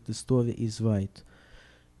so that the story is right.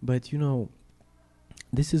 But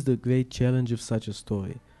this is the great challenge of such a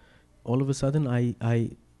story. All of a sudden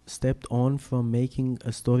I stepped on from making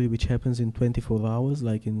a story which happens in 24 hours,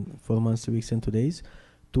 like in 4 months, 3 weeks and 2 days,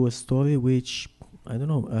 to a story which,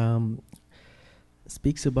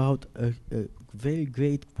 speaks about a very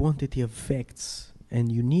great quantity of facts. And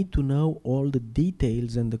you need to know all the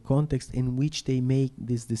details and the context in which they make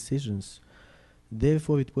these decisions.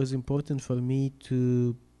 Therefore, it was important for me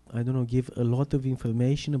to, give a lot of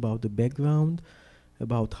information about the background,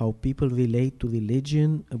 about how people relate to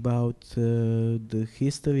religion, about the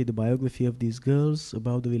history, the biography of these girls,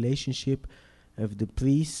 about the relationship of the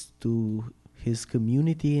priest to his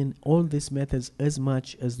community, and all this matters as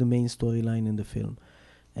much as the main storyline in the film.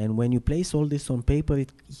 And when you place all this on paper,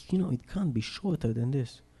 it can't be shorter than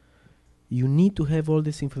this. You need to have all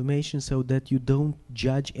this information so that you don't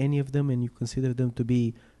judge any of them and you consider them to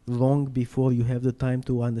be wrong before you have the time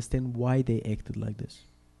to understand why they acted like this.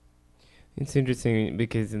 It's interesting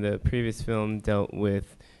because the previous film dealt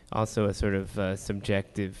with also a sort of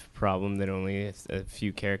subjective problem that only a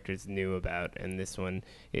few characters knew about, and this one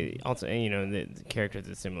also, the characters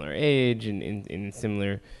of similar age and in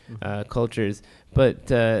similar cultures, but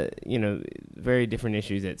very different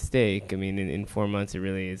issues at stake. I mean, in 4 months,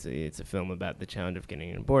 it's a film about the challenge of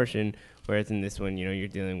getting an abortion, whereas in this one, you're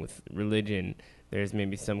dealing with religion. There's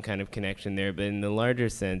maybe some kind of connection there, but in the larger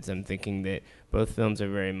sense, I'm thinking that both films are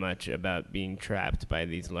very much about being trapped by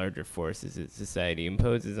these larger forces that society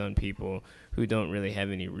imposes on people who don't really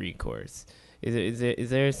have any recourse. Is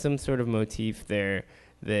there some sort of motif there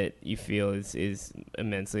that you feel is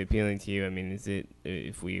immensely appealing to you? I mean, is it,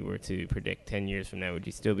 if we were to predict 10 years from now, would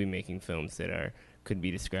you still be making films that could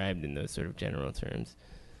be described in those sort of general terms?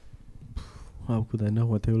 How could I know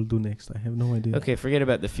what I will do next? I have no idea. Okay, forget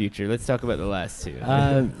about the future. Let's talk about the last two.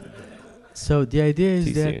 So the idea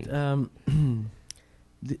is that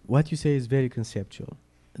what you say is very conceptual.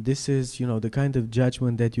 This is, the kind of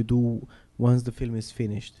judgment that you do once the film is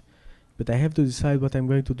finished. But I have to decide what I'm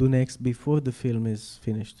going to do next before the film is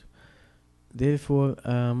finished. Therefore,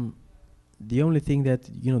 the only thing that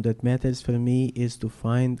that matters for me is to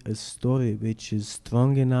find a story which is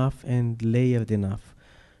strong enough and layered enough,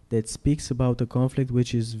 that speaks about a conflict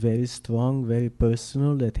which is very strong, very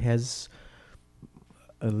personal, that has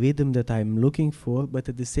a rhythm that I'm looking for, but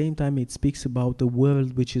at the same time it speaks about the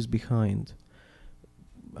world which is behind.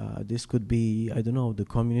 This could be, the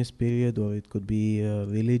communist period, or it could be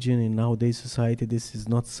religion in nowadays society. This is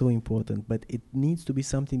not so important, but it needs to be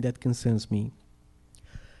something that concerns me.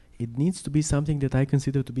 It needs to be something that I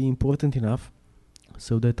consider to be important enough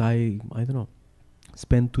so that I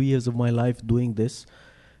spend 2 years of my life doing this,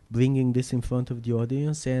 bringing this in front of the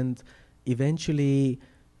audience, and eventually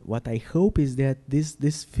what I hope is that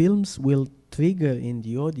these films will trigger in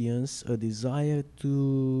the audience a desire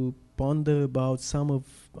to ponder about some of,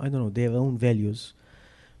 their own values.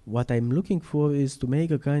 What I'm looking for is to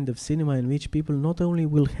make a kind of cinema in which people not only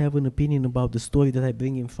will have an opinion about the story that I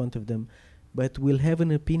bring in front of them, but will have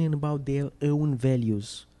an opinion about their own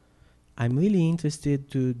values. I'm really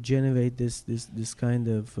interested to generate this kind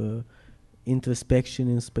of introspection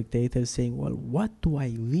in spectators, saying, well, what do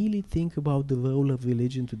I really think about the role of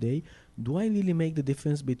religion today? Do I really make the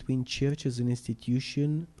difference between church as an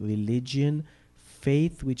institution, religion,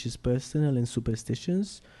 faith, which is personal, and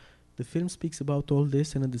superstitions? The film speaks about all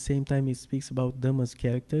this, and at the same time it speaks about them as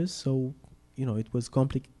characters. So, it was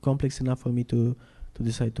complex enough for me to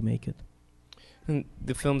decide to make it. And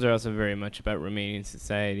the films are also very much about Romanian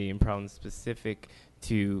society and problems specific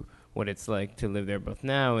to what it's like to live there both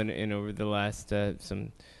now and over the last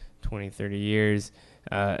some 20, 30 years.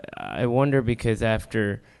 I wonder, because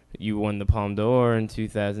after you won the Palme d'Or in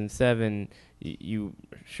 2007, you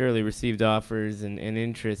surely received offers and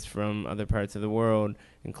interest from other parts of the world,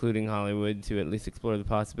 including Hollywood, to at least explore the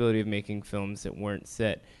possibility of making films that weren't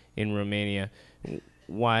set in Romania.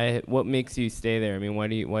 Why? What makes you stay there? I mean, why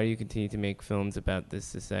do you continue to make films about this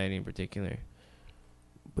society in particular?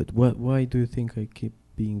 But why do you think I keep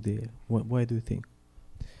being there? Why do you think?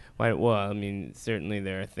 Why? Well, I mean, certainly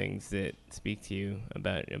there are things that speak to you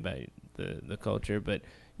about the culture, but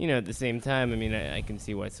at the same time, I mean, I can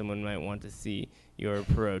see why someone might want to see your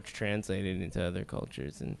approach translated into other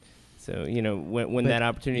cultures, and so when that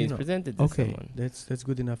opportunity is presented to someone. That's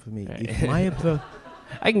good enough for me. Right. If my approach.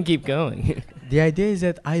 I can keep going. The idea is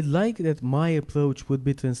that I like that my approach would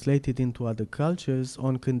be translated into other cultures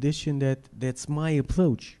on condition that that's my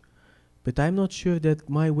approach. But I'm not sure that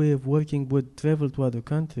my way of working would travel to other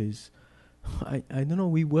countries. I don't know,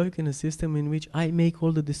 we work in a system in which I make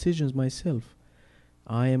all the decisions myself.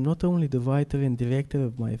 I am not only the writer and director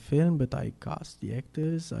of my film, but I cast the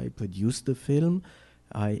actors, I produce the film,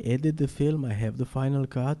 I edit the film, I have the final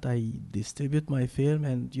cut, I distribute my film,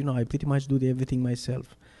 and I pretty much do everything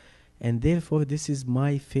myself. And therefore this is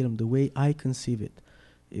my film, the way I conceive it.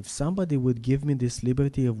 If somebody would give me this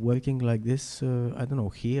liberty of working like this, I don't know,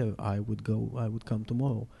 here, I would come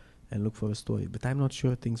tomorrow and look for a story. But I'm not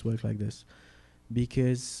sure things work like this.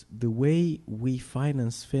 Because the way we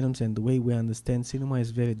finance films and the way we understand cinema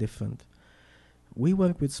is very different. We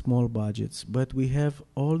work with small budgets, but we have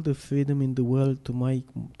all the freedom in the world to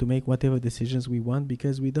make whatever decisions we want,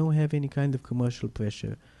 because we don't have any kind of commercial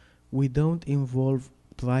pressure. We don't involve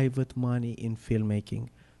private money in filmmaking.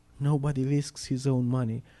 Nobody risks his own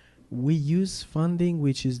money. We use funding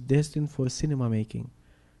which is destined for cinema making.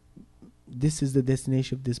 This is the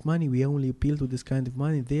destination of this money. We only appeal to this kind of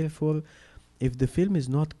money. Therefore, if the film is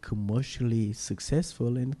not commercially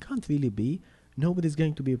successful, and can't really be, nobody's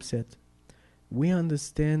going to be upset. We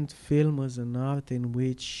understand film as an art in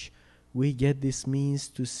which we get this means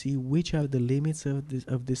to see which are the limits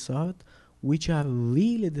of this art, which are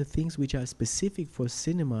really the things which are specific for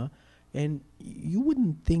cinema. And you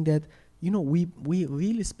wouldn't think that, we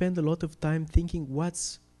really spend a lot of time thinking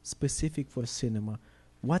what's specific for cinema.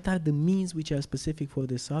 What are the means which are specific for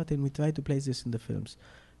this art, and we try to place this in the films.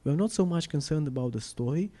 We're not so much concerned about the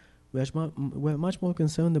story, we're much more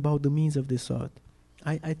concerned about the means of this art.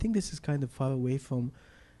 I think this is kind of far away from,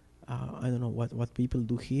 I don't know, what people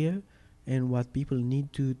do here and what people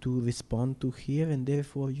need to respond to here, and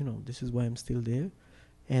therefore, this is why I'm still there.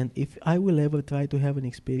 And if I will ever try to have an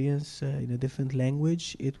experience in a different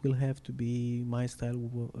language, it will have to be my style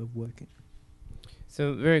of working.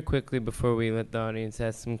 So very quickly, before we let the audience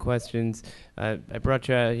ask some questions, I brought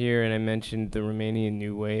you out here and I mentioned the Romanian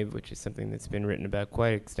New Wave, which is something that's been written about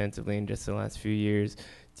quite extensively in just the last few years.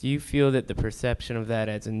 Do you feel that the perception of that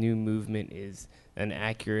as a new movement is an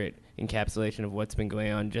accurate encapsulation of what's been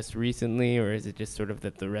going on just recently, or is it just sort of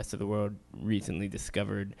that the rest of the world recently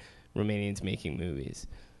discovered Romanians making movies?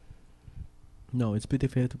 No, it's pretty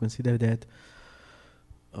fair to consider that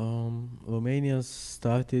Romania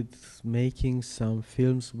started making some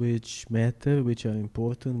films which matter, which are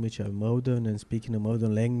important, which are modern and speaking a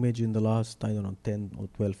modern language in the last, 10 or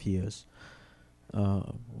 12 years.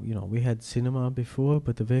 We had cinema before,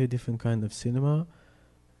 but a very different kind of cinema.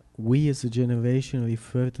 We as a generation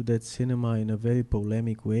refer to that cinema in a very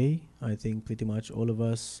polemic way. I think pretty much all of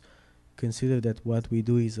us consider that what we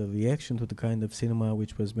do is a reaction to the kind of cinema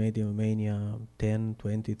which was made in Romania 10,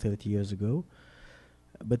 20, 30 years ago.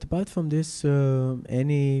 But apart from this,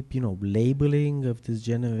 any labeling of this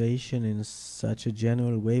generation in such a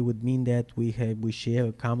general way would mean that we share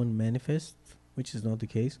a common manifest, which is not the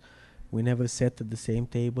case. We never sat at the same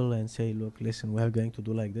table and say, look, listen, we're going to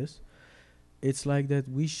do like this. It's like that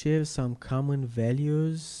we share some common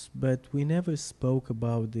values, but we never spoke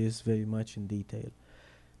about this very much in detail.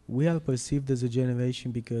 We are perceived as a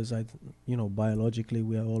generation because, biologically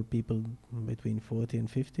we are all people between 40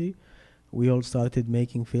 and 50. We all started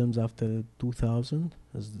making films after 2000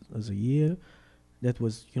 as a year. That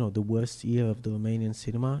was, the worst year of the Romanian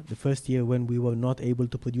cinema. The first year when we were not able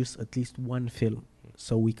to produce at least one film.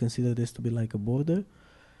 So we consider this to be like a border.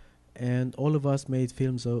 And all of us made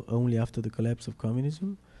films only after the collapse of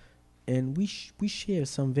communism. And we share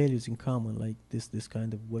some values in common, like this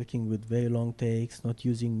kind of working with very long takes, not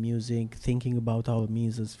using music, thinking about our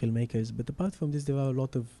means as filmmakers. But apart from this, there are a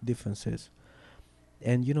lot of differences.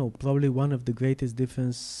 And probably one of the greatest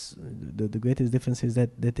the greatest differences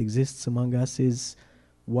that exists among us is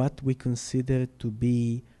what we consider to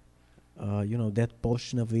be, that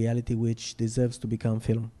portion of reality which deserves to become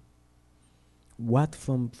film. What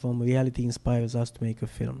from reality inspires us to make a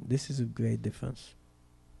film? This is a great difference.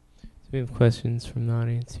 So we have questions from the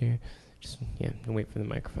audience here. Just wait for the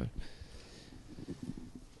microphone.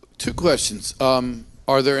 Two questions.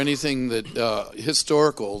 Are there anything that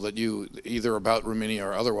historical that you, either about Romania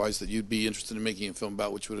or otherwise, that you'd be interested in making a film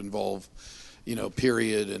about, which would involve,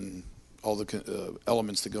 period and all the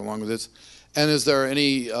elements that go along with this? And is there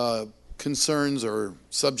any concerns or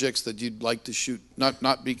subjects that you'd like to shoot,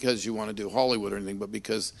 not because you want to do Hollywood or anything, but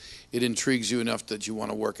because it intrigues you enough that you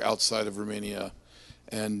want to work outside of Romania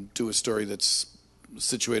and do a story that's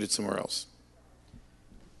situated somewhere else?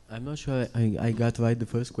 I'm not sure I got right the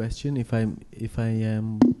first question. If I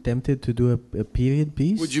am tempted to do a period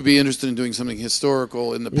piece, would you be interested in doing something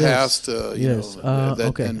historical in the past? Yes.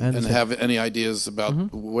 Okay. And have any ideas about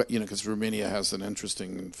what, because Romania has an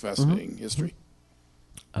interesting and fascinating history.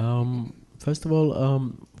 First of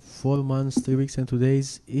all, 4 months, 3 weeks, and 2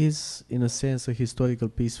 days is, in a sense, a historical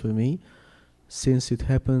piece for me, since it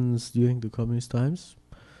happens during the communist times.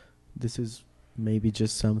 This is maybe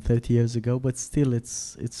just some 30 years ago, but still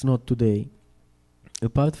it's not today.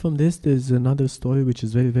 Apart from this, there's another story which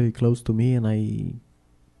is very, very close to me, and I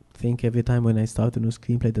think every time when I start a new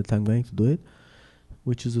screenplay that I'm going to do it,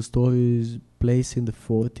 which is a story placed in the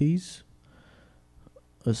 40s,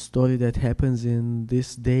 a story that happens in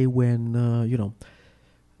this day when,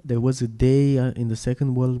 there was a day in the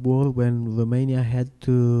Second World War when Romania had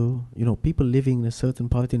to, people living in a certain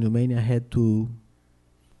part in Romania had to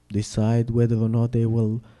decide whether or not they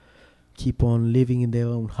will keep on living in their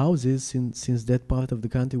own houses since that part of the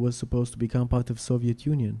country was supposed to become part of Soviet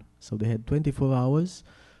Union. So they had 24 hours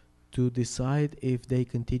to decide if they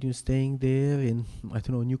continue staying there in,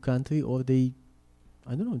 a new country, or they,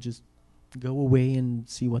 just go away and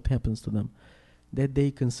see what happens to them. That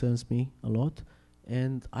day concerns me a lot,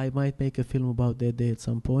 and I might make a film about that day at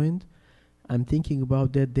some point. I'm thinking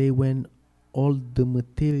about that day when all the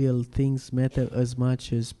material things matter as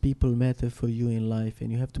much as people matter for you in life,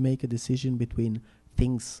 and you have to make a decision between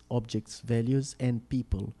things, objects, values, and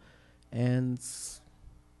people. And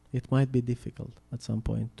it might be difficult at some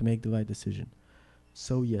point to make the right decision.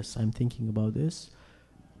 So yes, I'm thinking about this.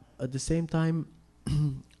 At the same time,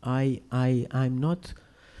 I'm not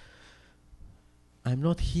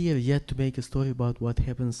here yet to make a story about what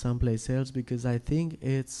happens someplace else, because I think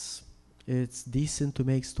it's decent to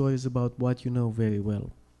make stories about what you know very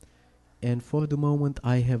well. And for the moment,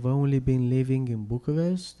 I have only been living in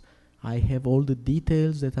Bucharest. I have all the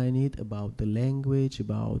details that I need about the language,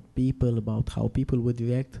 about people, about how people would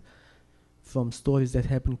react from stories that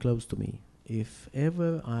happen close to me. If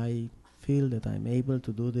ever I feel that I'm able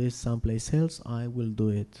to do this someplace else, I will do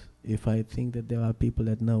it. If I think that there are people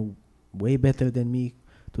that know way better than me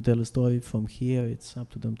to tell a story from here, it's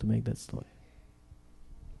up to them to make that story.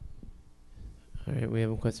 All right, we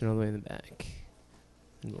have a question all the way in the back,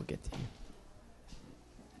 and we'll get to you.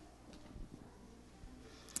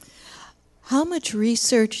 How much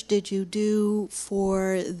research did you do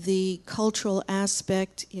for the cultural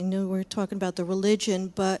aspect? We're talking about the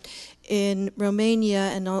religion, but in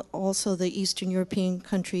Romania and also the Eastern European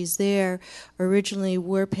countries there originally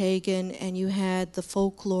were pagan, and you had the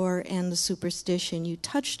folklore and the superstition. You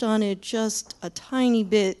touched on it just a tiny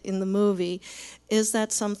bit in the movie. Is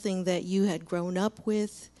that something that you had grown up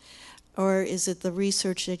with, or is it the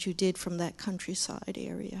research that you did from that countryside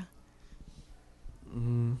area?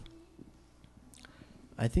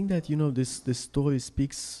 I think that, this story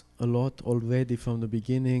speaks a lot already from the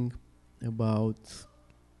beginning about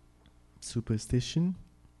superstition,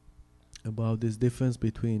 about this difference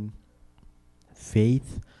between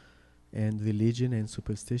faith and religion and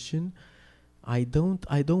superstition. I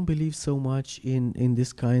don't believe so much in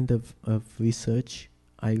this kind of research.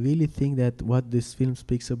 I really think that what this film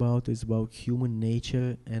speaks about is about human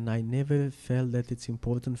nature, and I never felt that it's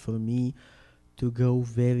important for me to go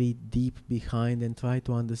very deep behind and try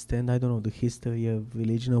to understand, the history of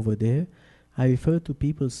religion over there. I refer to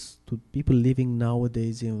people living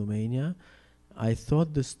nowadays in Romania. I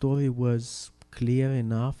thought the story was clear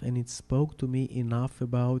enough, and it spoke to me enough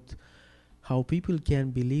about how people can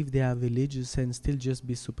believe they are religious and still just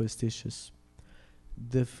be superstitious.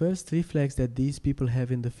 The first reflex that these people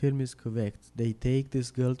have in the film is correct. They take this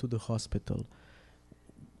girl to the hospital.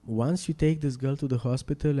 Once you take this girl to the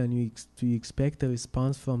hospital and you expect a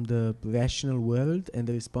response from the rational world, and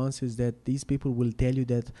the response is that these people will tell you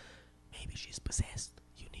that maybe she's possessed,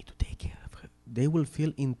 you need to take care of her. they will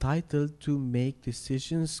feel entitled to make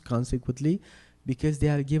decisions consequently because they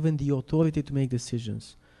are given the authority to make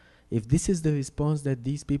decisions. If this is the response that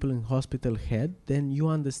these people in hospital had, then you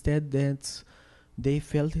understand that they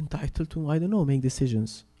felt entitled to, I don't know, make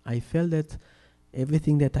decisions. I felt that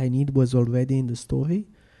everything that I need was already in the story,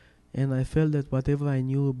 and I felt that whatever I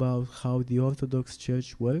knew about how the Orthodox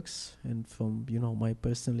Church works, and from my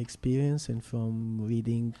personal experience and from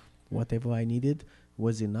reading whatever I needed,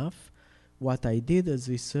 was enough. What I did as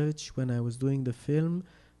research when I was doing the film,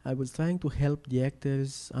 I was trying to help the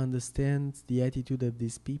actors understand the attitude of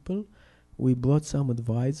these people. We brought some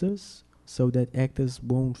advisors so that actors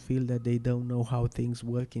won't feel that they don't know how things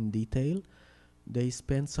work in detail. They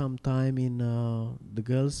spent some time the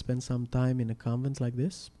girls spent some time in a convent like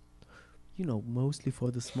this, mostly for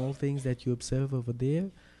the small things that you observe over there.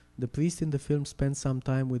 The priest in the film spent some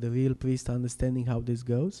time with a real priest understanding how this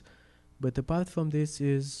goes. But apart from this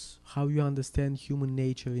is how you understand human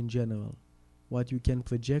nature in general, what you can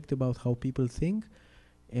project about how people think,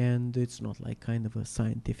 and it's not like kind of a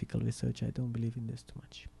scientific research. I don't believe in this too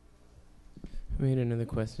much. We had another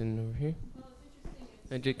question over here.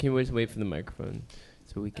 Can we just wait for the microphone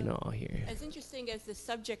so we can all hear? As interesting as the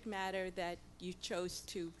subject matter that you chose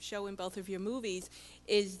to show in both of your movies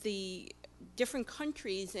is the different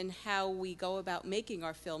countries and how we go about making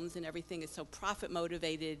our films, and everything is so profit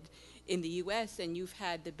motivated in the US, and you've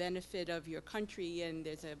had the benefit of your country and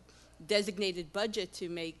there's a designated budget to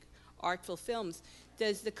make artful films.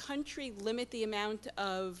 Does the country limit the amount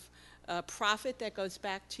of profit that goes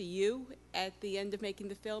back to you at the end of making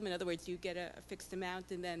the film? In other words, you get a fixed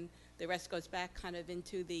amount and then the rest goes back kind of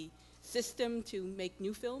into the system to make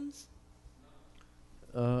new films?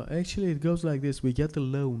 Actually, it goes like this. We get a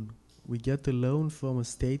loan. We get a loan from a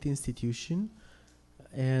state institution,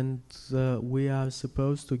 and we are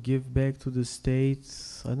supposed to give back to the state,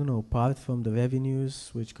 I don't know, part from the revenues,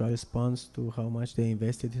 which corresponds to how much they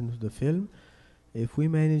invested into the film. If we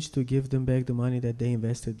manage to give them back the money that they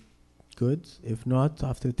invested, good. If not,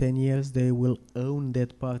 after 10 years, they will own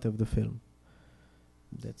that part of the film.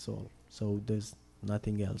 That's all. So there's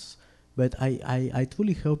nothing else. But I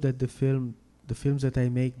truly hope that the films that I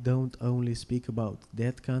make don't only speak about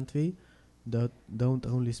that country, don't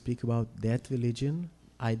only speak about that religion.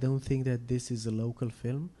 I don't think that this is a local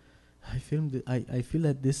film. I feel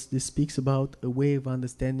that this speaks about a way of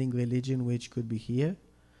understanding religion which could be here,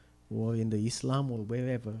 or in the Islam, or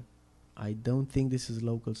wherever. I don't think this is a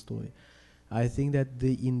local story. I think that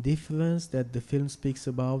the indifference that the film speaks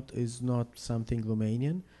about is not something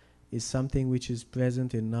Romanian. It's something which is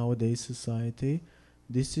present in nowadays society.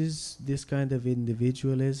 This kind of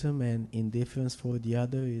individualism and indifference for the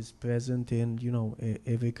other is present in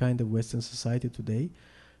every kind of Western society today.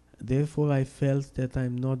 Therefore, I felt that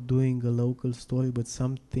I'm not doing a local story, but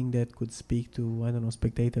something that could speak to, I don't know,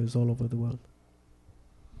 spectators all over the world.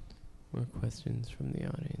 More questions from the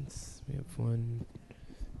audience. We have one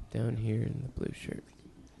down here in the blue shirt.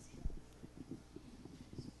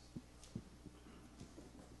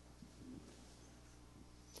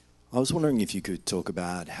 I was wondering if you could talk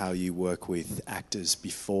about how you work with actors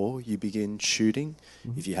before you begin shooting,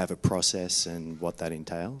 if you have a process and what that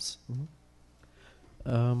entails.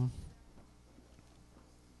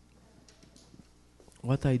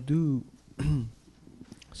 What I do,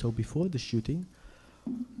 so before the shooting,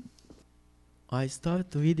 I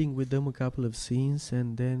start reading with them a couple of scenes,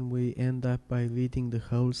 and then we end up by reading the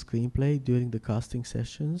whole screenplay during the casting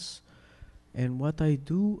sessions. And what I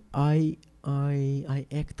do, I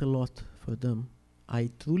act a lot for them. I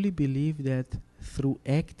truly believe that through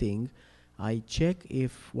acting, I check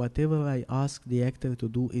if whatever I ask the actor to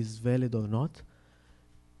do is valid or not.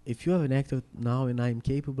 If you are an actor now and I'm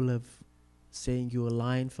capable of saying you a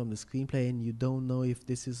line from the screenplay and you don't know if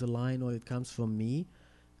this is a line or it comes from me,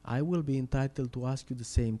 I will be entitled to ask you the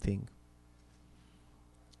same thing.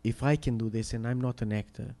 If I can do this and I'm not an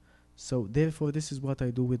actor. So therefore, this is what I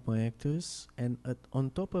do with my actors. And on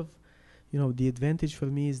top of, the advantage for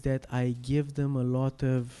me is that I give them a lot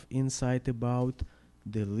of insight about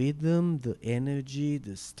the rhythm, the energy,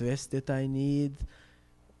 the stress that I need,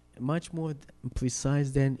 much more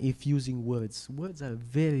precise than if using words. Words are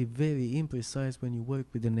very, very imprecise when you work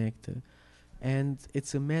with an actor. And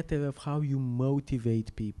it's a matter of how you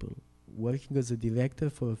motivate people. Working as a director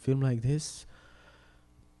for a film like this,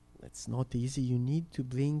 it's not easy. You need to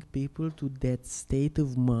bring people to that state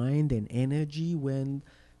of mind and energy when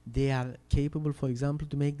they are capable, for example,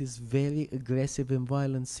 to make these very aggressive and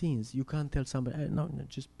violent scenes. You can't tell somebody, no,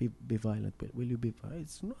 just be violent. Will you be violent?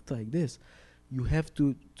 It's not like this. You have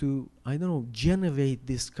to, I don't know, generate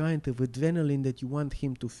this kind of adrenaline that you want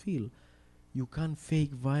him to feel. You can't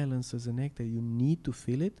fake violence as an actor. You need to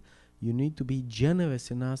feel it. You need to be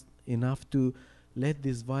generous enough to let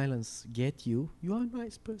this violence get you. You are a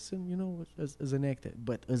nice person, you know, as an actor.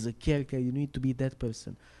 But as a character, you need to be that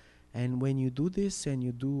person. And when you do this and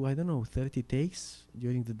you do, I don't know, 30 takes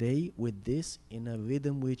during the day with this in a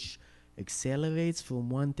rhythm which accelerates from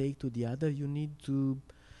one take to the other, you need to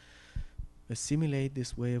assimilate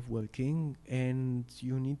this way of working, and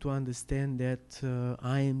you need to understand that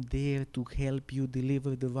I am there to help you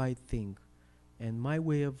deliver the right thing. And my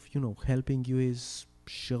way of, you know, helping you is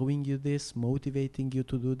showing you this, motivating you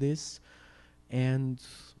to do this, and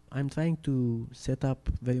I'm trying to set up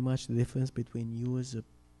very much the difference between you as a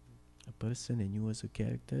person and you as a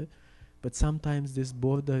character. But sometimes this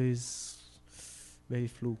border is very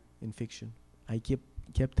fluid in fiction. I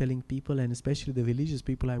kept telling people, and especially the religious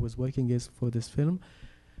people I was working with for this film,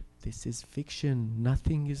 this is fiction.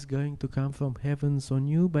 Nothing is going to come from heavens on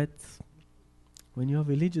you, but when you're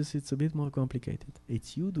religious, it's a bit more complicated.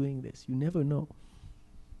 It's you doing this. You never know.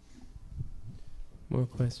 More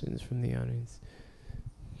questions from the audience.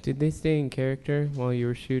 Did they stay in character while you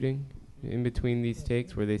were shooting? In between these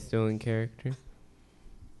takes, were they still in character?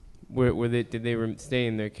 Did they stay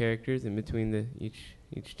in their characters in between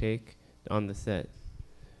each take on the set?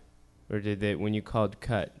 Or did they, when you called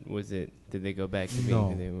cut, did they go back to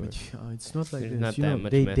being who they were? It's not like There's this. not You that know,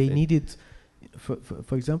 much they method. needed,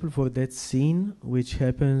 for example, for that scene which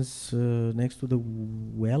happens next to the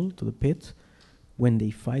well, to the pit, when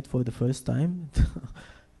they fight for the first time,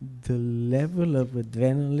 the level of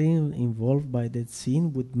adrenaline involved by that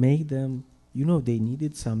scene would make them, you know, they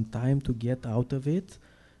needed some time to get out of it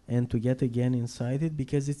and to get again inside it,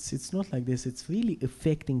 because it's not like this. It's really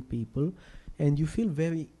affecting people, and you feel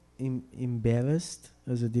very embarrassed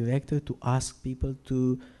as a director to ask people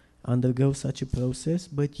to undergo such a process,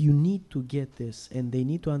 but you need to get this, and they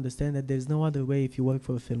need to understand that there's no other way if you work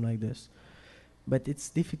for a film like this. But it's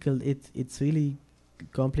difficult. It's really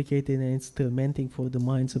complicated, and it's tormenting for the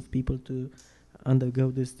minds of people to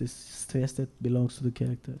undergo this stress that belongs to the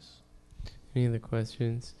characters. Any other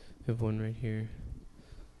questions? We have one right here.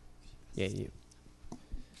 Yeah, you.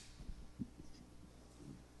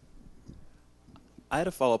 I had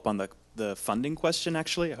a follow-up on the funding question,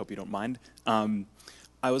 actually. I hope you don't mind.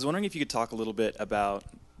 I was wondering if you could talk a little bit about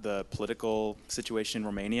the political situation in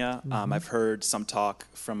Romania. Mm-hmm. I've heard some talk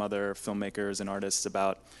from other filmmakers and artists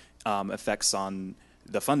about effects on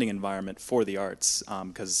the funding environment for the arts,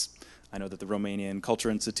 because I know that the Romanian Culture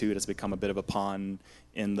Institute has become a bit of a pawn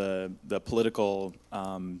in the political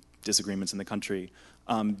disagreements in the country.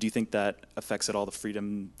 Do you think that affects at all the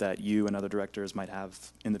freedom that you and other directors might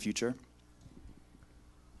have in the future?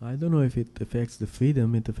 I don't know if it affects the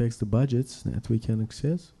freedom. It affects the budgets that we can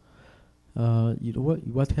access. You know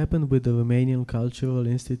what happened with the Romanian Cultural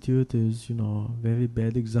Institute is, you know, a very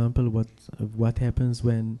bad example of what happens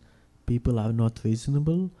when people are not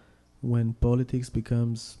reasonable, when politics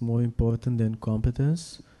becomes more important than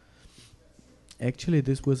competence. Actually,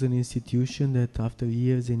 this was an institution that after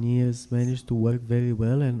years and years managed to work very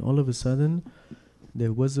well, and all of a sudden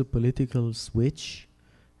there was a political switch,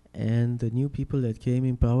 and the new people that came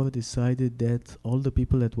in power decided that all the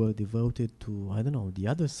people that were devoted to, I don't know, the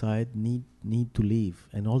other side need to leave,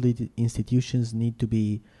 and all the institutions need to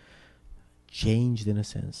be changed in a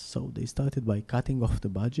sense. So they started by cutting off the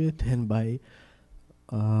budget and by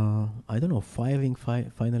I don't know, firing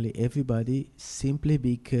finally everybody simply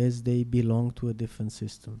because they belong to a different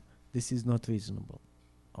system. This is not reasonable.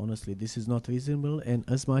 Honestly, this is not reasonable, and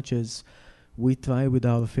as much as we try with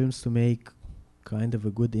our films to make kind of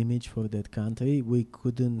a good image for that country, we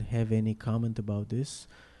couldn't have any comment about this,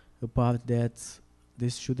 apart that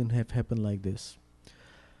this shouldn't have happened like this.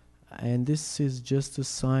 And this is just a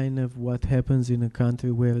sign of what happens in a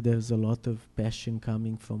country where there's a lot of passion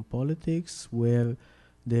coming from politics, where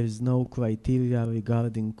there is no criteria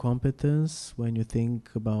regarding competence when you think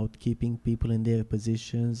about keeping people in their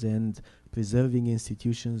positions and preserving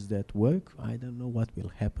institutions that work. I don't know what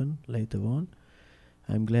will happen later on.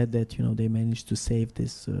 I'm glad that, you know, they managed to save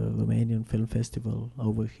this Romanian Film Festival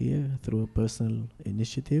over here through a personal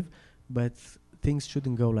initiative, but things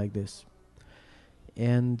shouldn't go like this.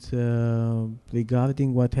 And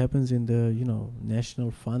regarding what happens in the, you know,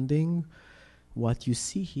 national funding, what you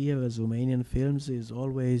see here as Romanian films is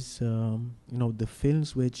always, you know, the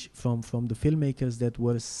films which from the filmmakers that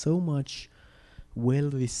were so much well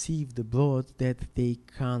received abroad that they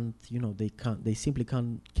can't, you know, they simply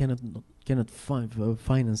cannot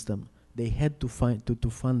finance them. They had to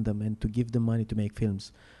fund them and to give them money to make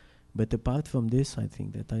films. But apart from this, I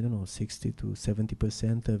think that, I don't know, 60 to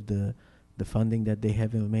 70% of the the funding that they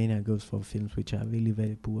have in Romania goes for films which are really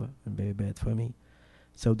very poor and very bad for me.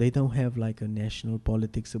 So they don't have like a national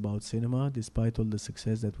politics about cinema, despite all the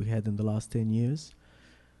success that we had in the last 10 years.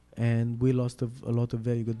 And we lost a lot of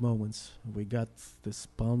very good moments. We got this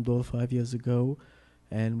Palme d'Or 5 years ago,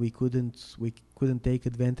 and we couldn't take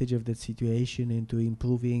advantage of that situation into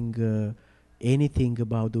improving anything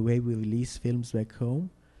about the way we release films back home.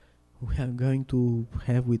 We are going to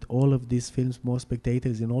have, with all of these films, more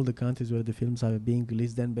spectators in all the countries where the films are being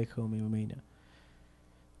released than back home in Romania.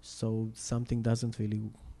 So something doesn't really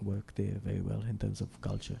work there very well in terms of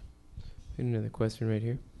culture. Another question right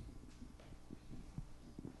here.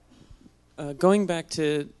 Going back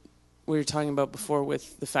to what you were talking about before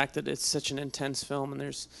with the fact that it's such an intense film and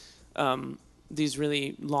there's these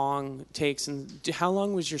really long takes, and how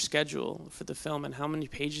long was your schedule for the film and how many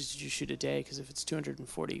pages did you shoot a day? Because if it's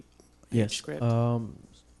 240 page script.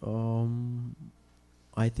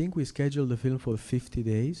 I think we scheduled the film for 50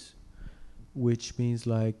 days, which means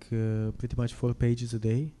like pretty much 4 pages a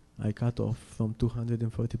day. I cut off from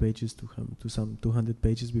 240 pages to some 200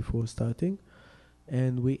 pages before starting.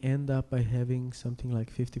 And we end up by having something like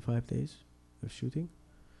 55 days of shooting.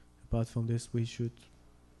 Apart from this, we shoot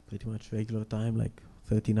pretty much regular time, like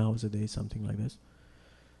 13 hours a day, something like this.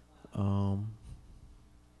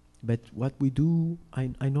 But what we do,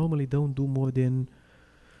 I normally don't do more than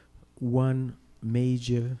one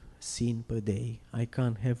major scene per day. I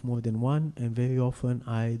can't have more than one, and very often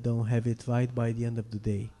I don't have it right by the end of the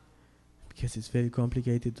day, because it's very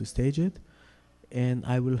complicated to stage it. And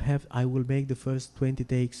I will make the first 20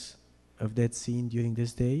 takes of that scene during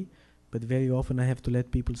this day, but very often I have to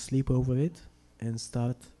let people sleep over it and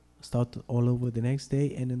start all over the next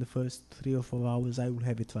day, and in the first 3 or 4 hours I will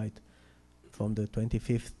have it right from the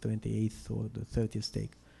 25th, 28th or the 30th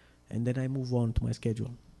take, and then I move on to my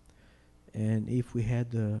schedule. And if we had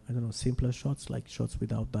I don't know, simpler shots, like shots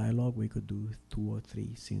without dialogue, we could do 2 or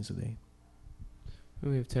 3 scenes a day.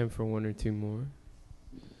 We have time for 1 or 2 more.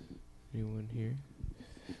 Anyone here?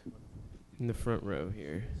 In the front row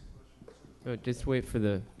here. Oh, just wait for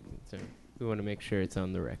the... Sorry. We want to make sure it's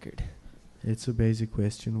on the record. It's a basic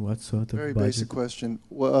question. What sort of Very budget? basic question.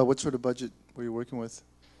 What sort of budget were you working with?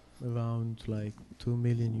 Around like 2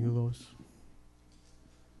 million euros.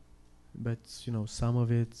 But, you know, some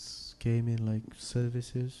of it came in like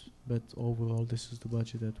services. But overall, this is the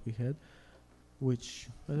budget that we had. Which,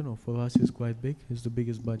 I don't know, for us is quite big. It's the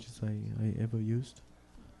biggest budget I ever used.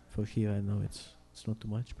 For here, I know it's not too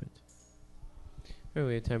much, but... Oh,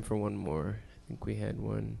 we have time for 1 more. I think we had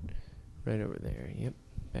one right over there. Yep,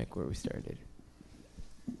 back where we started.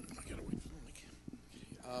 I gotta wait for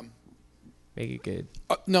the mic. Make it good.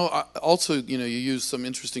 No, also, you know, you use some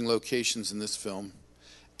interesting locations in this film.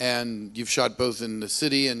 And you've shot both in the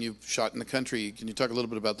city and you've shot in the country. Can you talk a little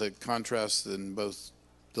bit about the contrast in both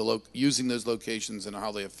using those locations and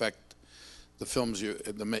how they affect the films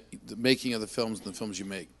the making of the films and the films you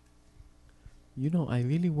make? You know, I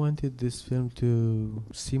really wanted this film to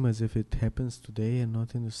seem as if it happens today and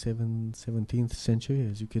not in the 17th century,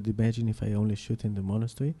 as you could imagine if I only shoot in the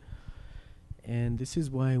monastery. And this is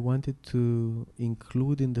why I wanted to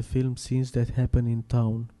include in the film scenes that happen in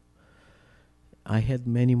town. I had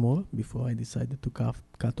many more before I decided to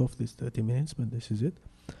cut off this 30 minutes, but this is it.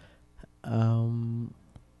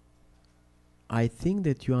 I think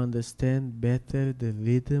that you understand better the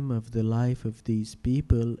rhythm of the life of these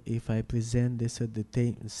people if I present this at the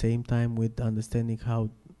same time with understanding how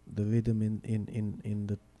the rhythm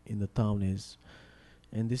in the town is.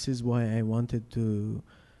 And this is why I wanted to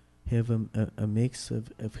have a mix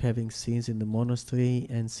of having scenes in the monastery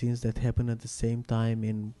and scenes that happen at the same time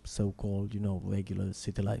in so-called, you know, regular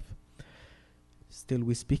city life. Still,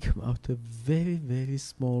 we speak about a very, very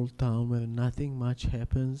small town where nothing much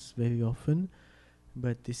happens very often,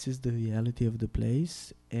 but this is the reality of the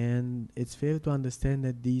place, and it's fair to understand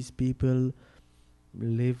that these people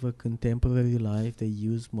live a contemporary life. They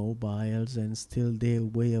use mobiles, and still their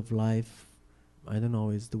way of life, I don't know,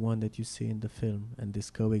 is the one that you see in the film, and this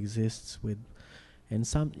coexists with, and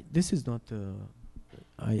this is not,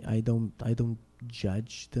 I don't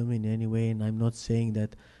judge them in any way, and I'm not saying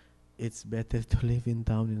that it's better to live in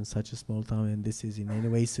town, in such a small town, and this is in any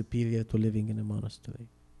way superior to living in a monastery.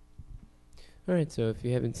 All right, so if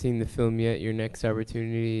you haven't seen the film yet, your next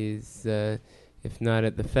opportunity is, if not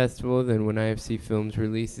at the festival, then when IFC Films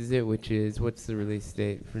releases it, which is, what's the release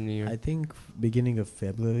date for New York? I think beginning of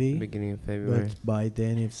February. Beginning of February. But by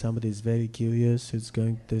then, if somebody is very curious, there's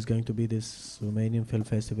going to be this Romanian Film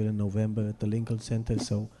Festival in November at the Lincoln Center,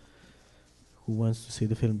 so who wants to see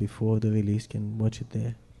the film before the release can watch it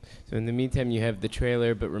there. So in the meantime, you have the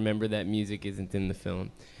trailer, but remember that music isn't in the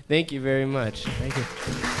film. Thank you very much. Thank you.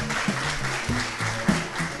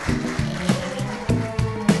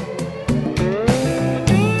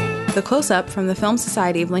 The Close-Up from the Film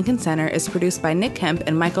Society of Lincoln Center is produced by Nick Kemp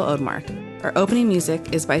and Michael Odemark. Our opening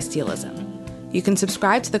music is by Steelism. You can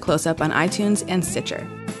subscribe to The Close-Up on iTunes and Stitcher.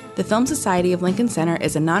 The Film Society of Lincoln Center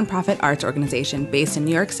is a nonprofit arts organization based in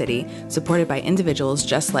New York City, supported by individuals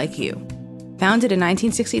just like you. Founded in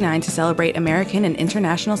 1969 to celebrate American and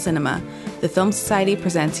international cinema, the Film Society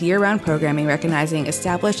presents year-round programming recognizing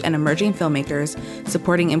established and emerging filmmakers,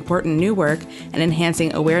 supporting important new work, and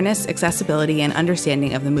enhancing awareness, accessibility, and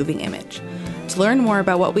understanding of the moving image. To learn more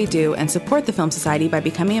about what we do and support the Film Society by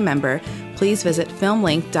becoming a member, please visit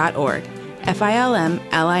filmlink.org,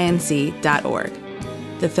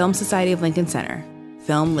 filmlinc.org. The Film Society of Lincoln Center.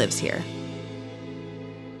 Film lives here.